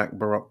Cactus Jack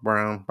Barack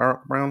Brown.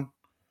 Barack Brown.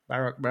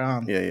 Barack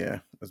Brown. Yeah.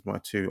 That's my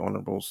two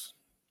honorables.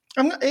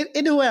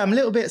 In a way, I'm a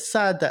little bit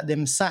sad that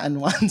them Saturn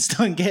ones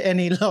don't get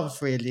any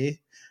love,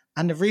 really.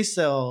 And the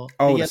resale,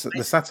 Oh,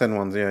 the Saturn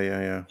ones.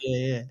 Yeah.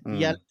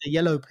 the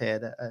yellow pair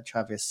that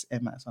Travis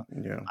Emmett.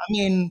 Yeah. I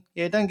mean,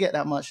 yeah, don't get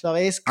that much love.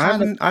 It's I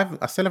kind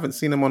of still haven't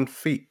seen them on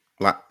feet,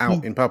 like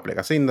out in public.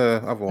 I've seen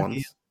the other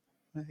ones.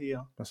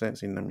 yeah. I still haven't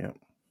seen them yet.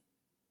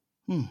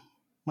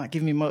 Might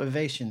give me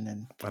motivation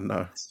then I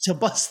know. to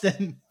bust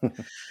them.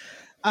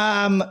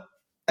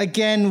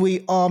 Again,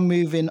 we are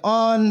moving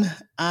on,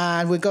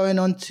 and we're going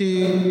on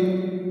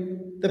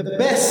to the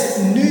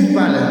best New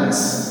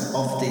Balance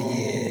of the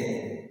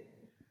year.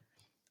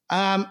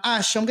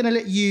 Ash, I'm going to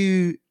let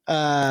you.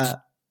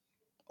 Well,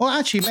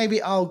 actually,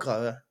 maybe I'll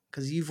go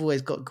because you've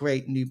always got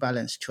great New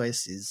Balance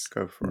choices.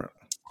 Go for it.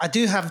 I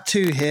do have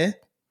two here,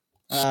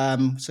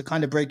 so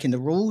kind of breaking the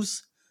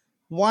rules.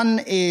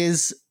 One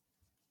is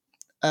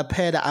a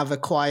pair that I've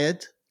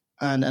acquired,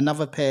 and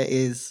another pair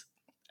is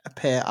a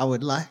pair I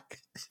would like,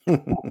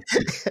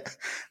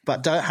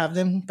 but don't have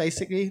them,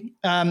 basically.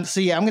 So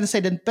yeah, I'm going to say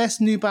the best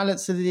New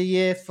Balance of the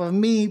year for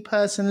me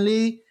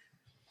personally,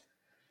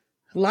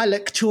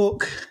 Lilac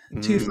Chalk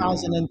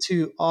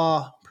 2002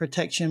 R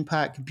Protection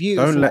Pack.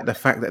 Beautiful. Don't let the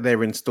fact that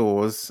they're in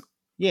stores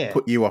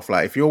put you off.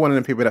 Like if you're one of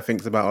the people that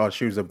thinks about our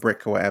shoes are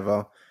brick or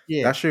whatever,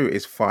 that shoe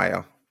is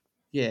fire.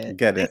 Yeah.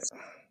 Get it.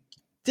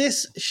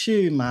 This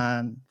shoe,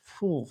 man,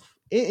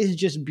 it is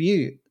just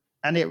beaut.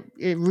 And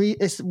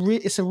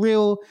it's a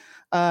real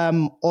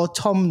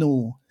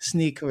autumnal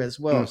sneaker as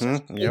well. So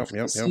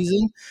Yep.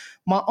 season.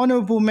 My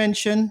honorable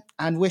mention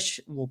and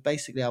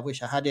basically I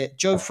wish I had it.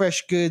 Joe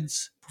Fresh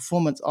Goods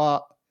Performance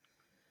Art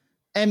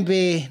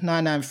MB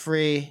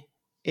 993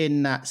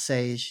 in that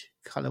sage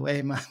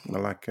colorway, man. I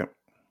like it.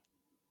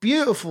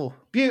 Beautiful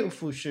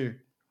shoe.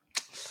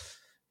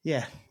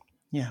 Yeah.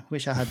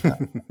 Wish I had that.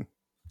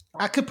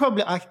 I could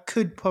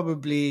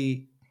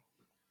probably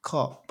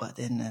cop, but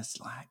then there's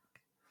like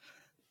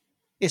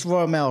it's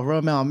Royal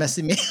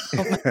messing me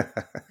up.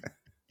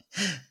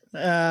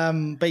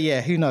 But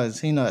yeah, who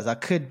knows? I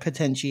could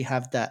potentially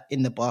have that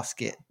in the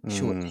basket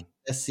shortly.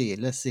 Let's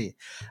see.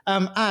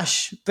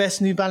 Ash,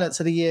 best New Balance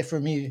of the year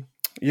from you.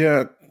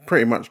 Yeah,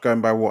 pretty much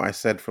going by what I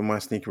said for my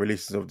sneaker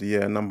releases of the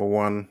year. Number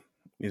one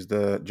is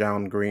the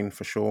Jown Green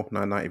for sure,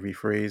 990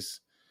 V3s.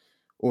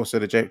 Also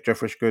the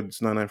Jeffresh Goods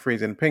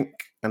 993s in pink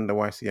and the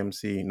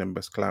YCMC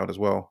Nimbus Cloud as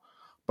well.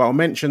 But I'll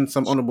mention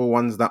some honorable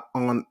ones that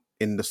aren't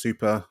in the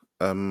super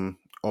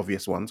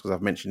obvious ones because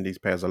I've mentioned these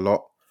pairs a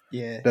lot.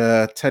 Yeah.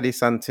 The Teddy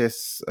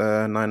Santis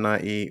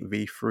 990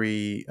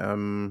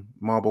 V3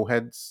 marble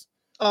heads.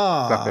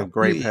 Like a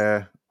grey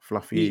pair,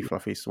 fluffy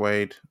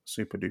suede,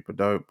 super duper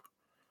dope.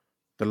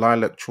 The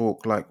Lilac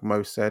Chalk, like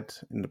Mo said,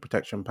 in the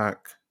protection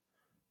pack,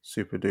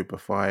 super duper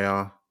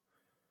fire.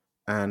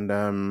 And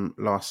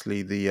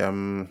lastly,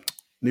 the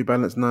New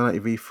Balance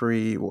 990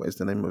 V3, what is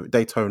the name of it?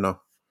 Daytona.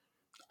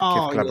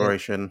 Kith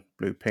collaboration,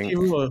 blue, pink.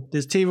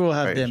 Does T-Raw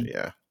have them?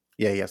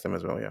 Yeah, he has them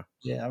as well, yeah.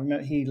 Yeah, I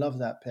remember he loved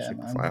that pair,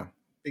 super man. Fire.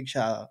 Big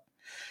shout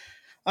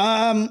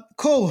out.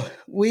 Cool.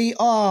 We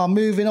are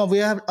moving on.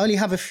 We only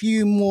have a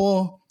few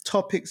more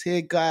topics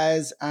here,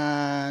 guys.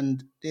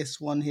 And this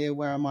one here,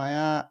 where am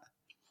I at?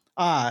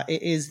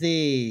 It is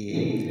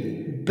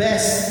the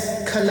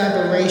best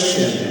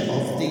collaboration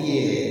of the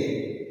year.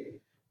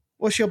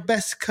 What's your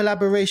best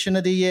collaboration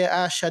of the year,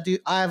 Ash?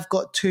 I've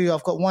got two.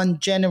 I've got one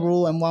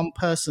general and one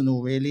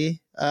personal,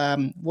 really.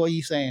 What are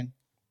you saying?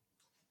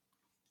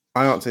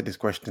 I answered this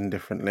question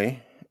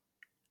differently.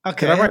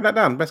 Okay. Did I write that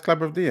down? Best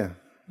collab of the year?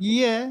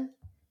 Yeah.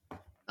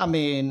 I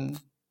mean...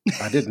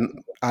 I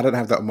didn't. I don't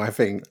have that on my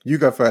thing. You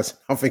go first.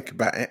 I'll think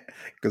about it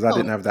because I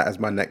didn't have that as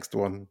my next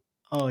one.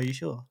 Oh, are you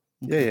sure?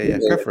 Yeah.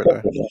 Go for it,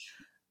 though.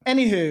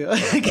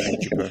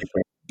 Anywho,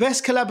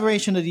 best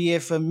collaboration of the year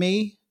for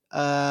me,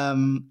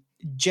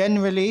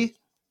 generally,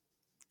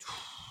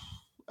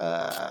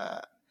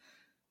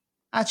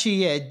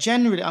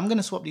 generally, I'm going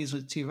to swap these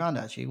with two round,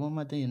 actually. What am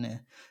I doing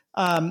there?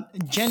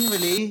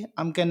 Generally,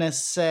 I'm going to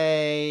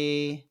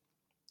say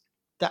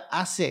the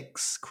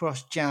Asics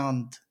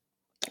cross-jound.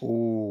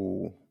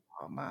 Ooh.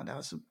 Oh, man, that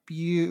was a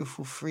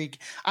beautiful freak.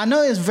 I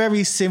know it's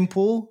very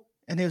simple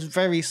and it was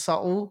very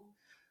subtle,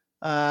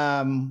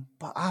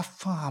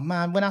 But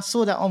man, when I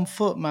saw that on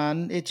foot,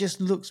 man, it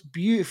just looks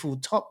beautiful.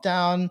 Top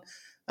down,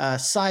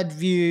 side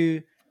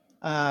view,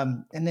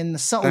 and then the They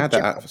subtle had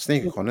that jab. at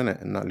SneakerCon,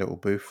 innit, in that little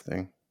booth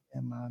thing.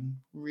 Yeah, man,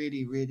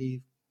 really,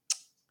 really.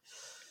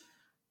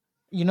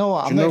 You know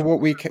what? Do you know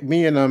what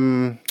me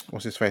and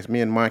what's his face? Me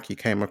and Mikey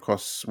came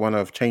across one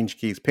of Change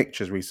Key's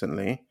pictures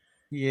recently, and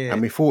Yeah,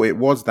 we thought it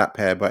was that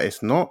pair, but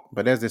it's not.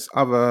 But there's this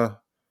other.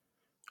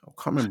 I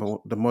can't remember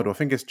the model. I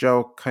think it's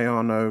Joe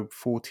Cayano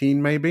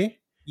 14, maybe.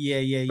 yeah,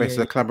 yeah, But it's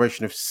yeah, a yeah.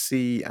 collaboration of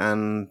Sea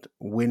and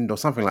Wind or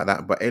something like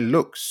that. But it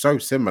looks so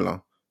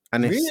similar,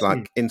 and it's Really?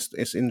 like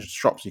it's in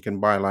shops you can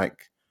buy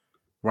like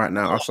right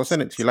now. Oh, I'll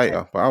send it to you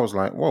later. But I was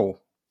like, whoa,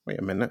 wait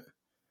a minute,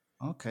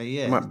 okay, it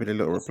yeah. might be the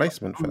little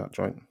replacement for I'm, that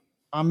joint.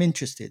 I'm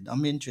interested.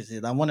 I'm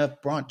interested. I want to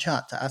branch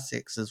out to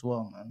Asics as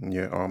well, man.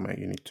 Yeah, oh mate,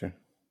 you need to.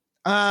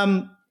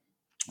 Um,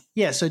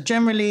 yeah. So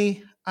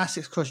generally,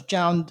 Asics cross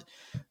jammed.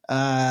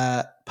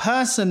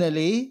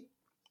 Personally,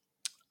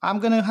 I'm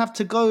gonna have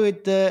to go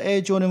with the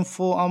Air Jordan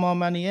 4 Armand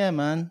Manier,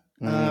 man.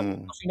 I Mm,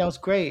 think that was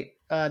great.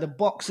 The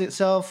box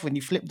itself, when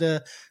you flip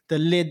the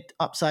lid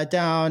upside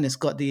down, it's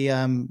got the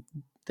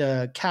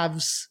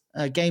Cavs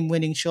game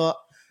winning shot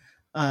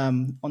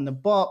on the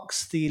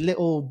box. The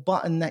little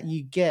button that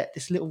you get,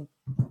 this little,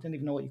 I don't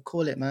even know what you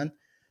call it, man.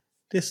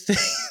 This thing,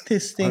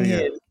 this oh thing yeah,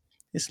 here,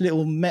 this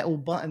little metal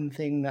button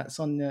thing that's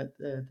on the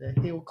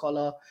heel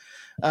collar.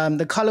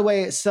 The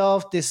colorway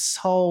itself, this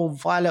whole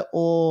violet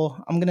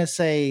ore, I'm gonna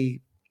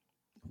say,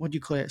 what do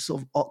you call it?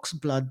 Sort of ox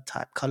blood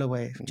type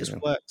colorway. It just yeah.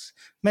 works.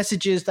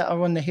 Messages that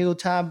are on the heel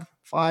tab,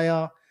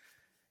 fire.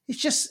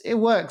 It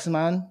works,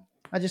 man.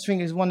 I just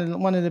think it's one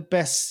of the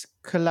best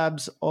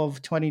collabs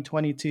of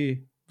 2022.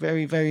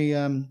 Very, very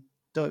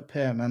dope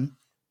pair, man.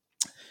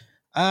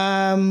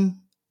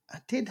 Um I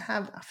think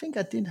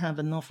I did have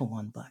another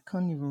one, but I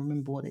can't even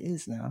remember what it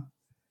is now.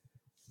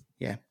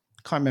 Yeah,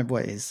 can't remember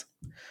what it is.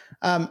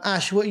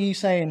 Ash, what are you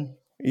saying?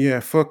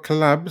 Yeah, for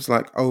collabs,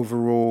 like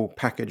overall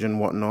package and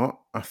whatnot,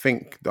 I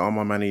think the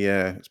Armand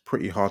Manier is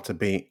pretty hard to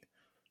beat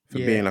for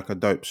Yeah, being like a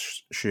dope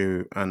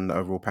shoe and the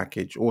overall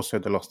package. Also,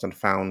 the Lost and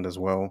Found as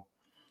well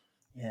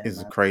yeah, is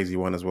a man. crazy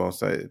one as well.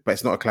 So, but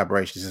it's not a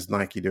collaboration; it's just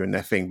Nike doing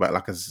their thing. But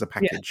like as a Yeah,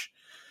 package.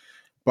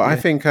 But I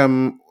yeah. think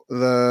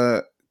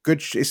the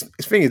good it's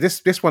thing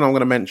is this one I'm going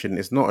to mention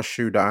is not a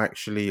shoe that I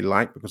actually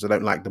like because I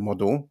don't like the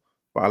model,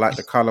 but I like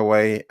the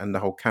colorway and the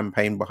whole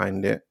campaign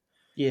behind it.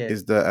 Yeah.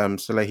 Is the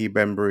Salehi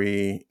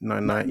Bembury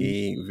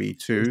 990 Yes.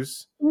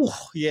 V2s. Ooh,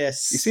 You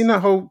seen yes. that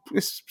whole?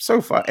 It's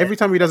so far. Every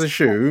time he does a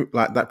shoe,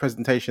 like that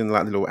presentation,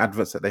 like the little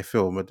adverts that they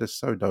film, are just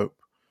so dope.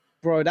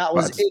 Bro, that But I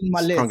was in my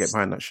just can't get list.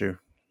 behind that shoe.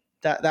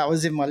 That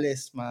was in my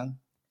list, man.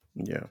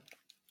 Yeah,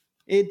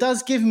 It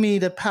does give me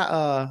the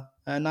Patta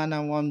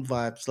 991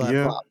 vibes, like,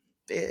 but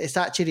yeah. it's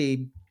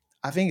actually,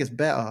 I think it's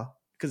better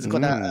because it's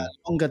got that Mm.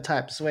 longer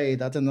type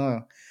suede. I don't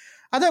know.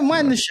 I don't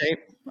mind No. the shape.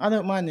 I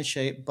don't mind the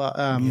shape, but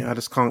Yeah, I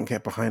just can't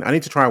get behind. I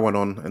need to try one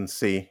on and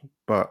see.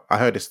 But I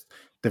heard it's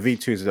the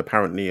V2s is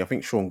apparently. I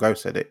think Sean Go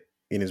said it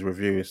in his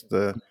review. It's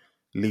the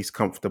least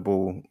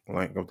comfortable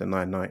like of the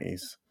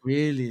 990s.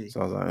 really,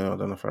 So I was like, oh, I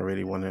don't know if I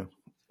really want to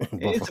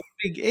bother.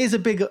 it is a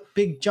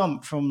big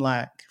jump from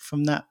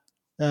that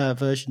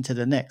version to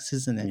the next,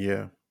 isn't it?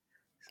 Yeah,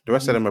 the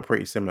rest of them are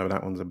pretty similar.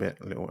 That one's a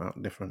little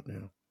out different.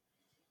 Yeah.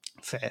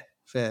 Fair,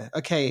 fair.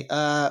 Okay,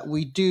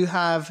 we do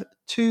have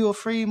two or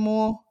three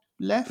more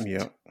left.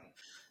 Yeah.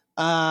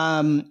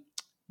 Um,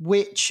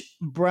 which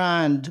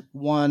brand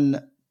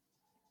won?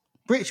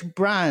 Which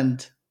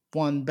brand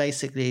won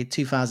basically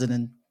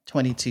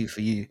 2022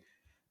 for you?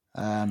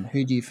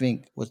 Who do you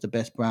think was the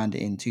best brand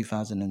in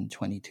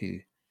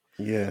 2022?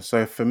 Yeah,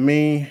 so for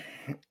me,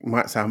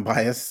 might sound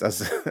biased,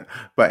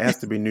 but it has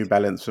to be New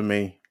Balance for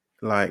me.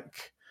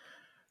 Like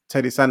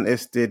Teddy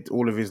Santis did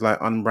all of his like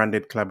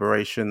unbranded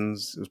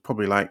collaborations. It was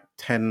probably like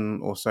 10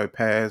 or so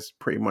pairs.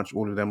 Pretty much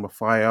all of them were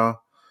fire.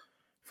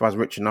 If I was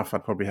rich enough,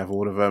 I'd probably have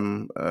all of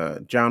them.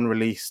 Jown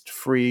released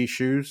 3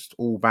 shoes,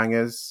 all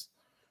bangers.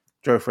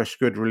 Joe Fresh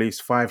Good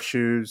released 5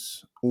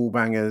 shoes, all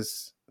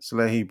bangers.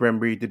 Salehi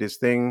Brembury did his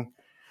thing.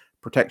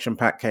 Protection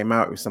Pack came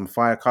out with some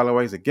fire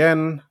colorways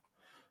again.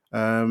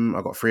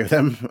 I got 3 of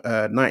them.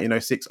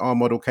 1906 R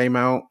model came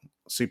out,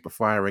 super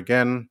fire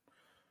again.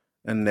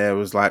 And there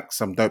was like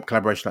some dope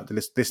collaboration, like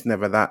this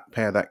Never That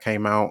pair that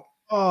came out.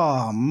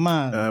 Oh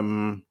man,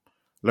 Um,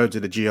 Loads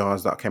of the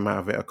GRs that came out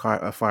of it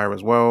are fire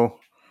as well.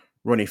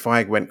 Ronnie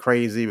Feig went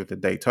crazy with the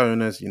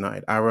Daytonas,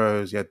 United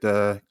Arrows. You had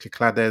the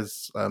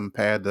Ciclades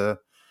pair, the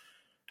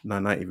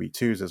 990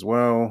 V2s as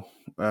well.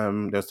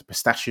 There's the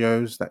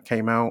Pistachios that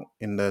came out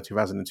in the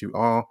 2002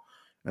 R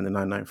and the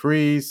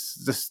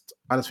 993s.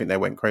 I just think they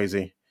went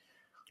crazy.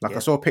 Like I yeah,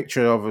 saw a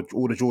picture of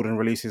all the Jordan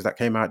releases that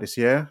came out this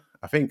year.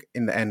 I think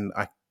in the end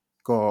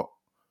got,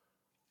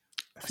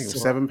 I think it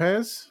was so 7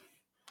 pairs.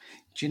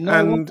 do you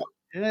know what? And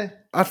Yeah,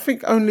 I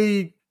think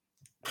only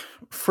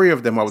 3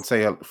 of them I would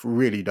say are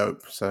really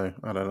dope. So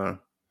I don't know.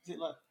 is it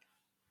like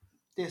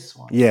this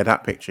one? Yeah,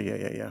 that picture.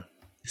 Yeah.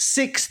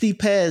 60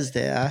 pairs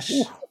there, Ooh. Ash.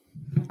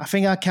 I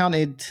think I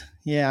counted.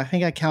 Yeah, I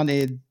think I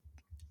counted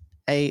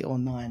 8 or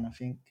 9, I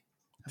think.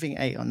 I think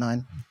 8 or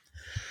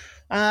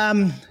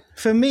 9.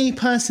 For me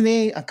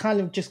personally, I kind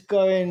of just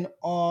going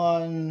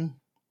on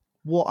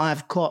what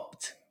I've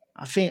copped.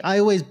 I think I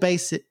always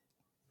base it.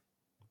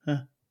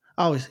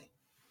 Always.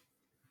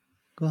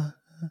 Go on.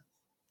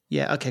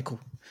 Yeah. Okay. Cool.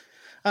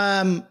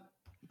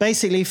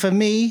 Basically, for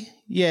me,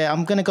 yeah,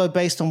 I'm gonna go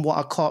based on what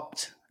I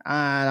copped,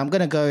 and I'm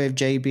gonna go with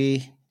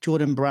JB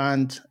Jordan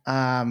Brand.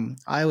 I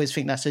always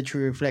think that's a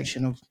true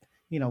reflection of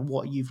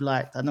what you've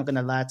liked. I'm not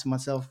gonna lie to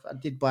myself. I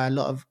did buy a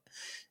lot of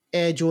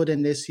Air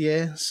Jordan this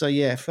year, so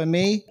yeah, for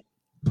me,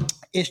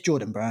 it's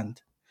Jordan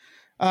Brand.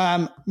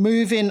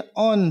 Moving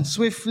on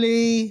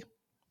swiftly.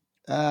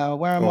 Where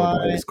am Oh I?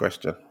 boy, this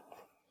question.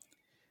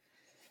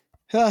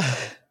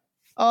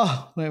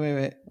 Oh,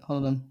 wait.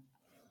 Hold on.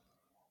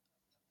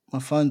 My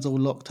phone's all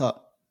locked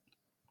up.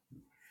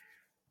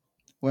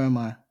 Where am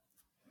I?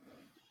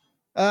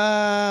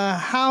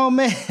 How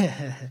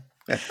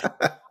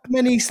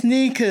many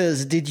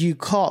sneakers did you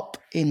cop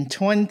in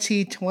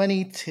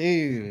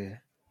 2022?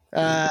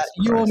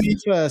 You or me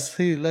first?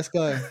 Who? Let's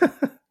go.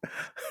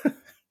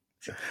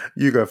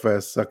 You go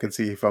first so I can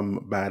see if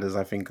I'm bad as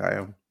I think I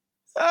am.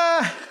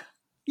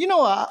 You know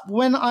what?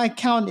 When I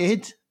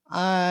counted,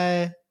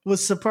 I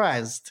was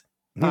surprised.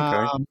 Okay.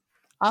 I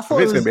I thought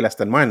think it it's going was. to be less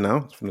than mine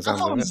now, from the I sounds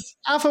thought it of it. was.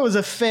 I thought it was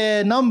a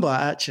fair number.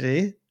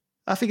 Actually,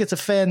 I think it's a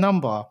fair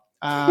number.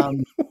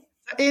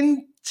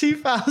 In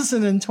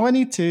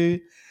 2022,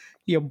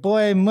 your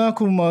boy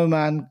Merkel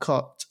Moman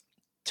copped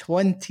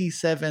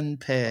 27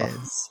 pairs.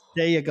 Oh,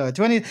 There you go.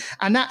 20,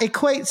 and that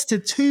equates to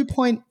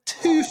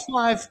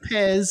 2.25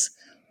 pairs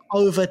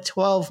over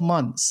 12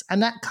 months.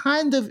 And that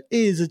kind of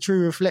is a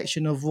true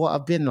reflection of what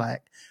I've been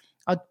like.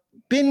 I've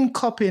been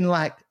copying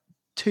like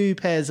 2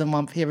 pairs a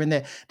month here and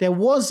there. There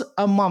was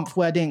a month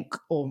where I didn't,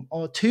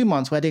 or 2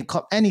 months where I didn't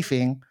cop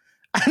anything.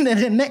 And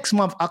then the next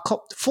month I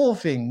copped 4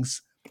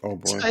 things. oh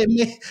boy.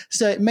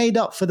 So it made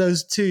up for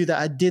those 2 that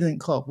I didn't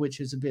cop, which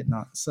is a bit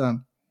nuts.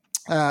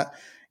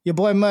 Your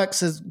boy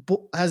Merx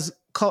has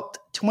copped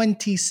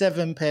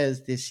 27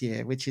 pairs this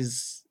year, which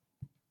is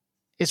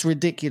it's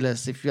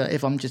ridiculous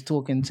if I'm just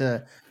talking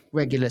to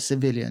regular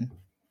civilian.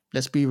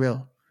 Let's be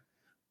real.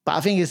 But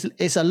I think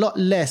it's a lot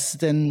less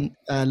than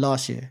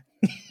last year,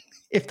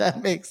 if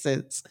that makes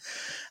sense.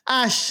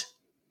 Ash,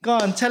 go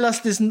on, tell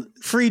us this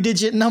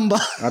 3-digit number.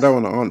 I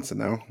don't want to answer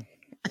now.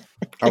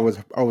 I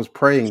was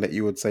praying that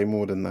you would say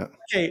more than that.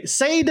 Okay,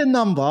 say the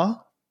number.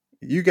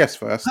 You guess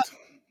first.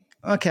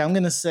 Okay, I'm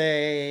gonna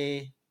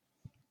say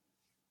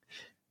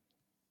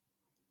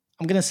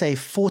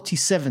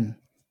 47.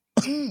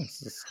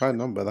 It's a high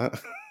number,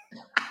 that.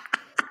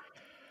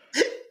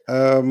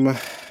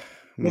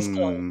 Let's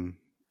go.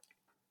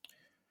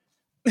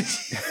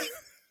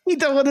 You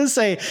don't want to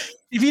say.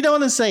 If you don't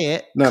want to say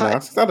it, No, I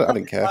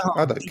don't care.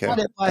 I don't care. Cut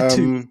it by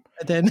 2. And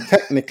then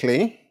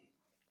Technically,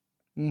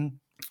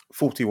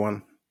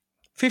 41.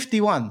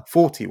 51.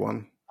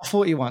 41.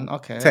 41.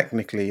 Okay.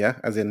 Technically, yeah.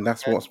 As in,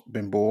 that's what's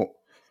been bought.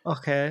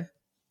 Okay.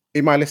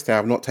 In my list here,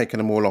 I've not taken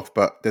them all off,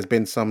 but there's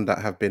been some that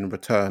have been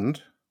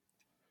returned.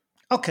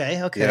 Okay.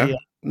 Yeah.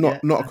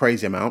 Not a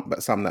crazy amount,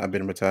 but some that have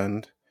been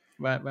returned.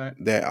 Right.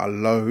 There are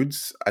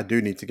loads I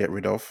do need to get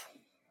rid of.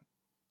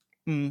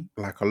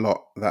 Like a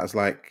lot. That's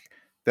like,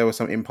 there were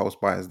some impulse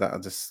buyers that I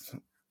just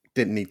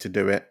didn't need to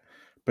do it.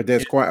 But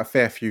there's quite a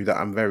fair few that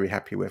I'm very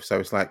happy with. So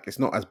it's like, it's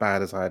not as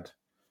bad as I'd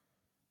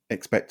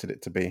expected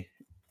it to be.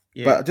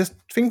 Yeah. But just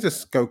things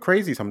just go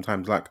crazy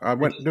sometimes. Like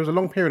there was a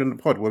long period in the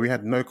pod where we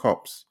had no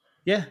cops.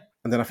 Yeah.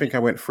 And then I think I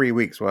went 3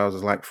 weeks where I was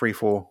just like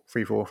 3-4,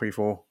 3-4,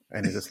 3-4.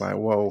 And it's just like,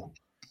 whoa,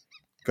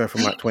 go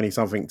from like 20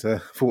 something to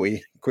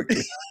 40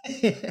 quickly.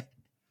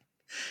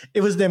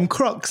 It was them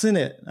Crocs,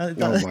 innit? Oh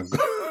my God.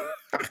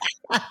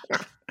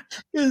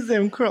 It was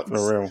them Crocs.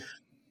 For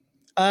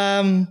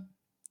real.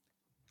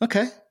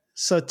 Okay.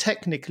 So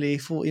technically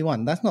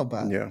 41. That's not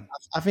bad. Yeah.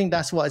 I think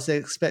that's what is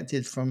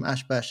expected from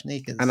Ash Bash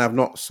sneakers. And I've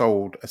not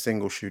sold a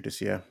single shoe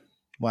this year.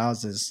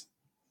 Wowzers.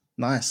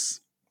 Nice.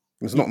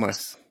 It's not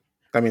nice.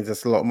 That means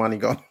there's a lot of money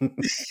gone.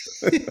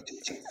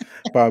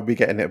 But I'll be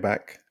getting it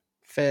back.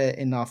 Fair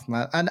enough,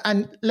 man.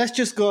 And let's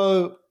just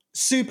go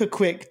super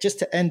quick just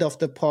to end off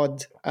the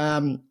pod.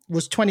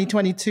 Was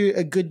 2022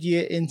 a good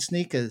year in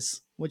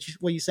sneakers? What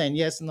are you saying?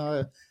 Yes,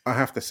 no? I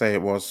have to say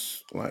it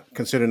was, like,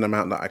 considering the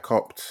amount that I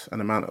copped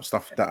and the amount of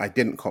stuff that I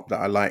didn't cop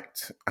that I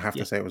liked, I have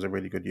to say it was a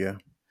really good year.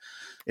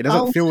 It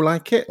doesn't feel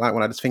like it, like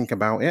when I just think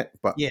about it,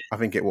 but I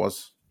think it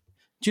was.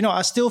 Do you know,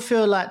 I still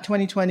feel like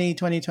 2020,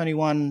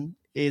 2021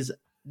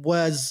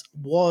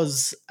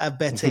 was a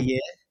better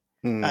year.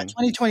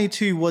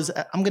 2022 was,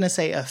 I'm going to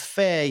say, a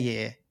fair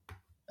year.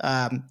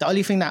 The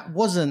only thing that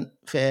wasn't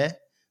fair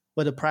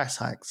were the price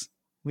hikes,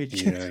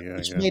 which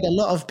made a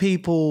lot of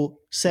people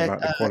say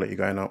about the quality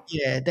going up.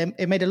 Yeah,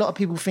 it made a lot of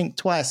people think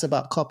twice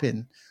about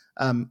copping,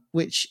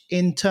 which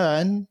in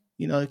turn,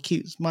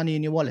 keeps money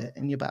in your wallet,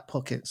 in your back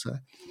pocket. So,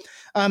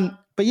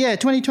 but yeah,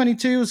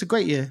 2022 was a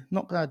great year.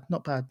 Not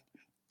bad.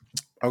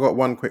 I got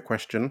one quick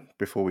question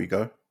before we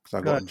go, because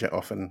I got to jet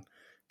off and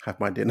have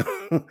my dinner.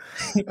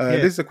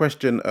 This is a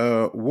question.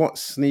 What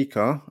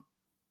sneaker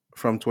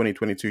from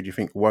 2022 do you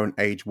think won't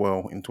age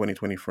well in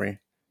 2023?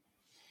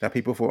 That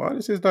people thought, oh,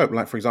 this is dope.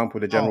 Like, for example,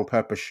 the Oh, general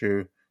purpose shoe. Do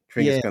you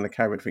think it's yeah, going to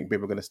carry it? Do you think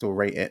people are going to still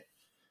rate it?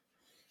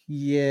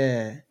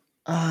 yeah.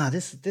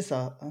 That's a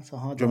hard Do you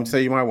want me to one.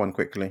 say you my one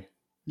quickly?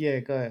 Yeah,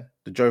 go.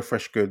 The Joe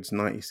Fresh Goods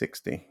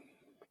 9060.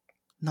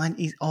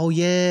 90s. Oh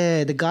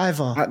yeah, the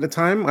Guyver. At the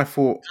time, I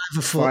thought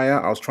Guyver foot. fire.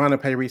 I was trying to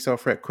pay resale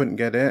for it, couldn't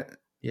get it,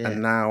 Yeah.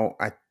 and now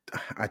I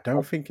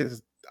don't think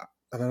it's.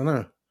 I don't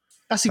know.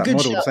 That's a That good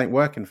model shout. just ain't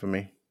working for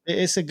me.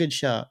 It's a good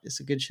shout. It's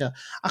a good shout.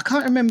 I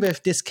can't remember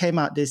if this came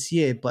out this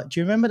year, but do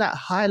you remember that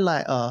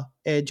highlighter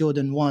Air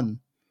Jordan 1?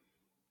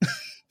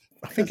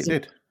 I think it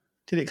did.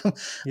 Did it come?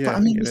 Yeah, But I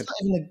I think mean, it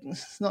did.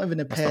 it's not even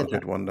a That's pair. not a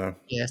good one though.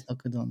 Yeah, it's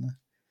not good on there.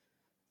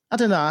 I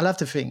don't know. I'll have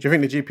to think. Do you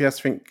think the GPS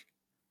think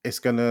it's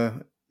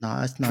gonna?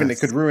 No, it's Do you think they nice.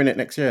 could ruin it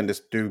next year and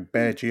just do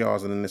bare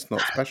GRs and then it's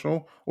not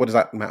special? Or does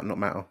that not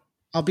matter?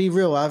 I'll be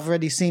real. I've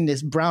already seen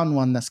this brown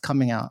one that's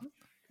coming out.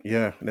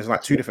 Yeah, and there's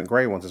like two different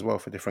grey ones as well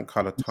for different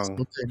color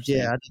tongue.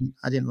 Yeah,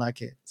 I didn't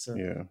like it. So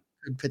Yeah,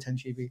 could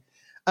potentially be.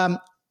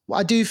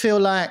 I do feel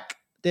like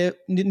the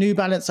New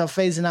Balance are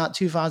phasing out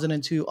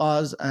 2002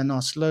 Rs and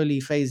are slowly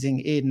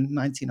phasing in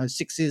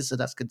 1906s. So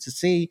that's good to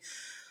see.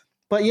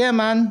 But yeah,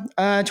 man,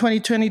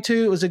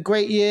 2022 was a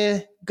great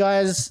year,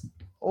 guys.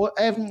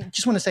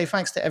 Just want to say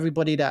thanks to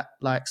everybody that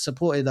like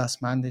supported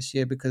us, man, this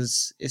year,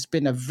 because it's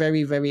been a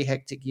very, very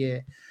hectic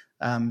year.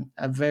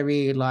 A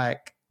very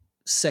like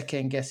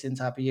second guessing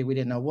type of year. We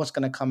didn't know what's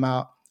going to come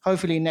out.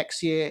 Hopefully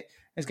next year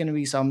there's going to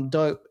be some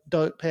dope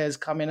pairs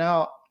coming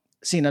out.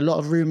 Seen a lot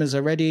of rumors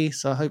already,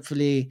 so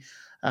hopefully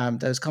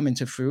those come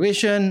into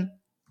fruition.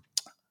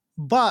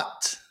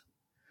 But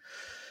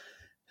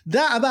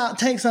that about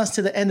takes us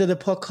to the end of the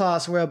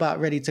podcast. We're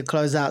about ready to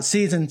close out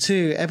season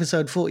 2,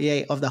 episode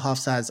 48 of the Half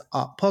Size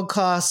Up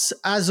podcast.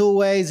 As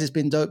always, it's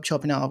been dope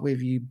chopping it up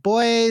with you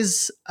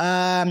boys.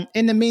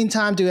 In the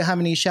meantime, do we have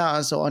any shout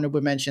outs or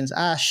honorable mentions?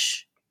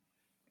 Ash?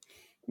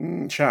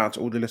 shout out to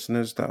all the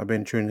listeners that have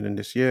been tuning in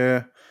this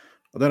year.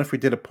 I don't know if we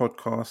did a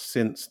podcast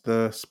since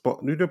the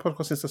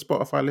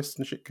Spotify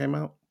listenership came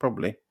out.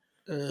 Probably.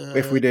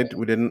 If we did,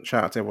 we didn't.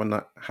 Shout out to everyone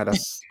that had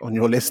us on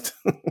your list.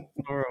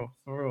 For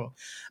real.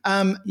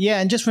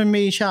 Yeah, and just from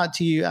me, shout out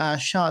to you.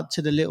 Shout out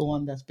to the little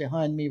one that's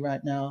behind me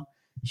right now.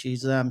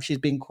 She's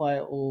been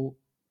quiet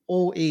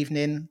all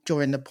evening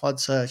during the pod,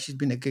 so she's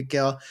been a good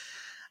girl.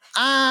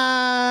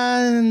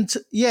 And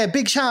yeah,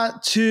 big shout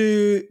out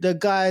to the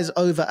guys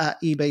over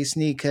at eBay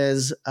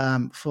Sneakers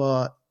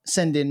for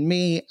sending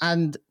me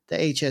and the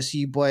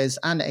HSU boys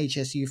and the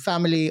HSU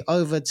family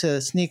over to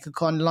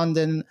SneakerCon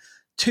London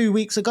 2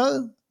 weeks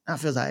ago. That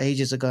feels like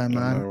ages ago, man.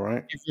 I know,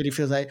 right? It really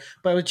feels like,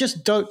 but it was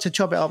just dope to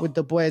chop it up with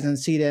the boys and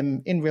see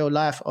them in real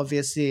life,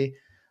 obviously,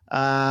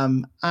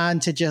 and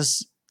to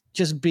just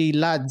be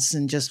lads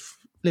and just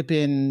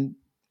flipping,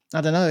 I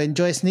don't know,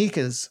 enjoy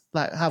sneakers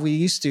like how we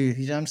used to.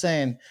 You know what I'm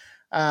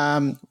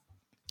saying?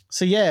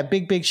 So yeah,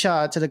 big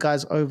shout out to the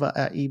guys over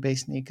at eBay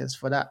Sneakers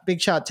for that. Big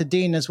shout out to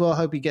Dean as well.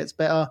 Hope he gets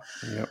better.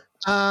 Yep.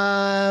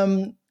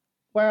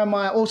 Where am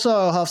I?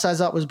 Also, Half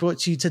Size Up was brought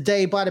to you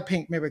today by the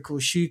Pink Miracle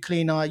Shoe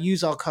Cleaner.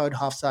 Use our code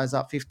Half Size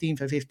Up 15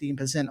 for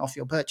 15% off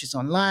your purchase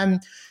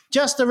online.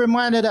 Just a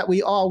reminder that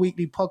we are a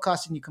weekly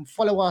podcast and you can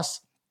follow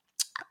us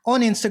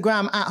on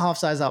Instagram at Half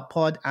Size Up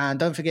Pod. And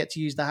don't forget to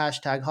use the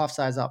hashtag Half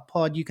Size Up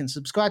Pod. You can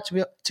subscribe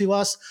to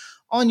us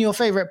on your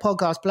favorite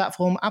podcast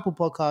platform, Apple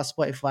Podcasts,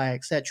 Spotify,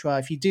 etc.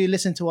 If you do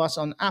listen to us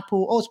on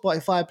Apple or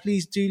Spotify,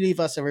 please do leave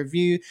us a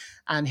review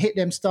and hit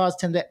them stars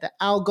to let the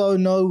algo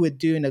know we're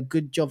doing a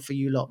good job for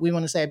you lot. We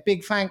want to say a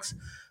big thanks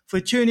for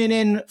tuning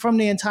in from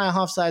the entire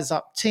Half Size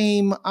Up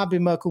team. I've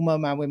been Merkle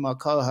Moman with my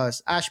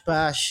co-host Ash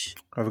Bash.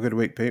 Have a good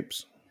week,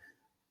 peeps.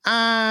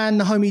 And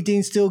homie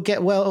Dean still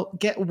get well,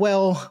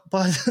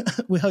 but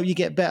we hope you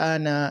get better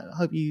and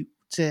hope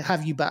to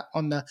have you back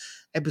on the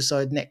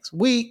episode next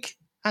week.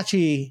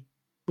 Actually,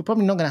 we're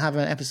probably not going to have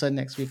an episode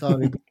next week, are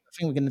we? I think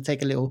we're going to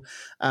take a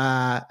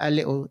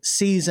little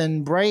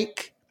season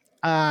break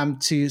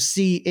to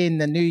see in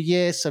the new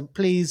year. So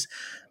please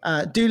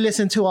do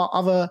listen to our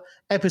other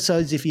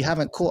episodes if you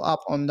haven't caught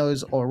up on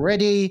those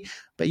already.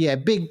 But yeah,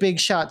 big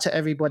shout to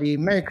everybody.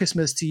 Merry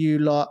Christmas to you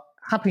lot.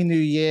 Happy New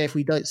Year. If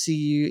we don't see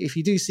you, if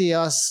you do see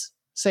us,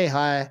 say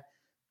hi.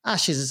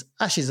 Ash is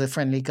a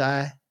friendly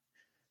guy.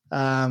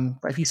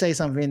 But if you say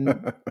something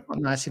not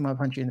nice, he might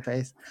punch you in the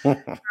face.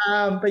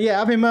 But yeah,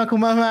 I've been Merkle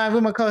Moman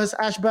with my co-host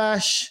Ash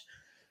Bash.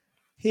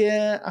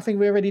 Here, I think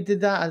we already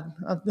did that.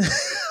 I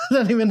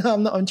don't even know,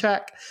 I'm not on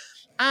track.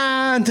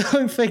 And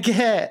don't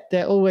forget,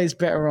 they're always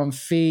better on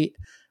feet.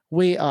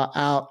 We are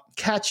out.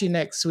 Catch you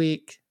next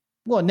week.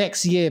 Well,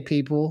 next year,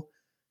 people.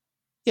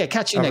 Yeah,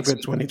 catch you Have next a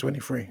good week.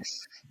 2023.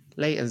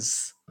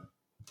 Laters.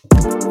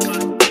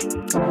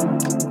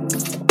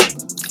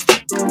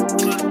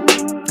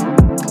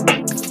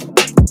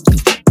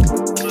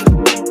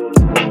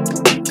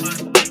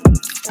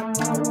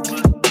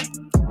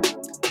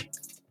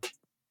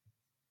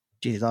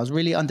 Jeez, I was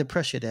really under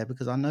pressure there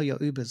because I know your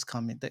Uber's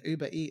coming. The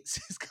Uber Eats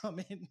is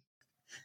coming.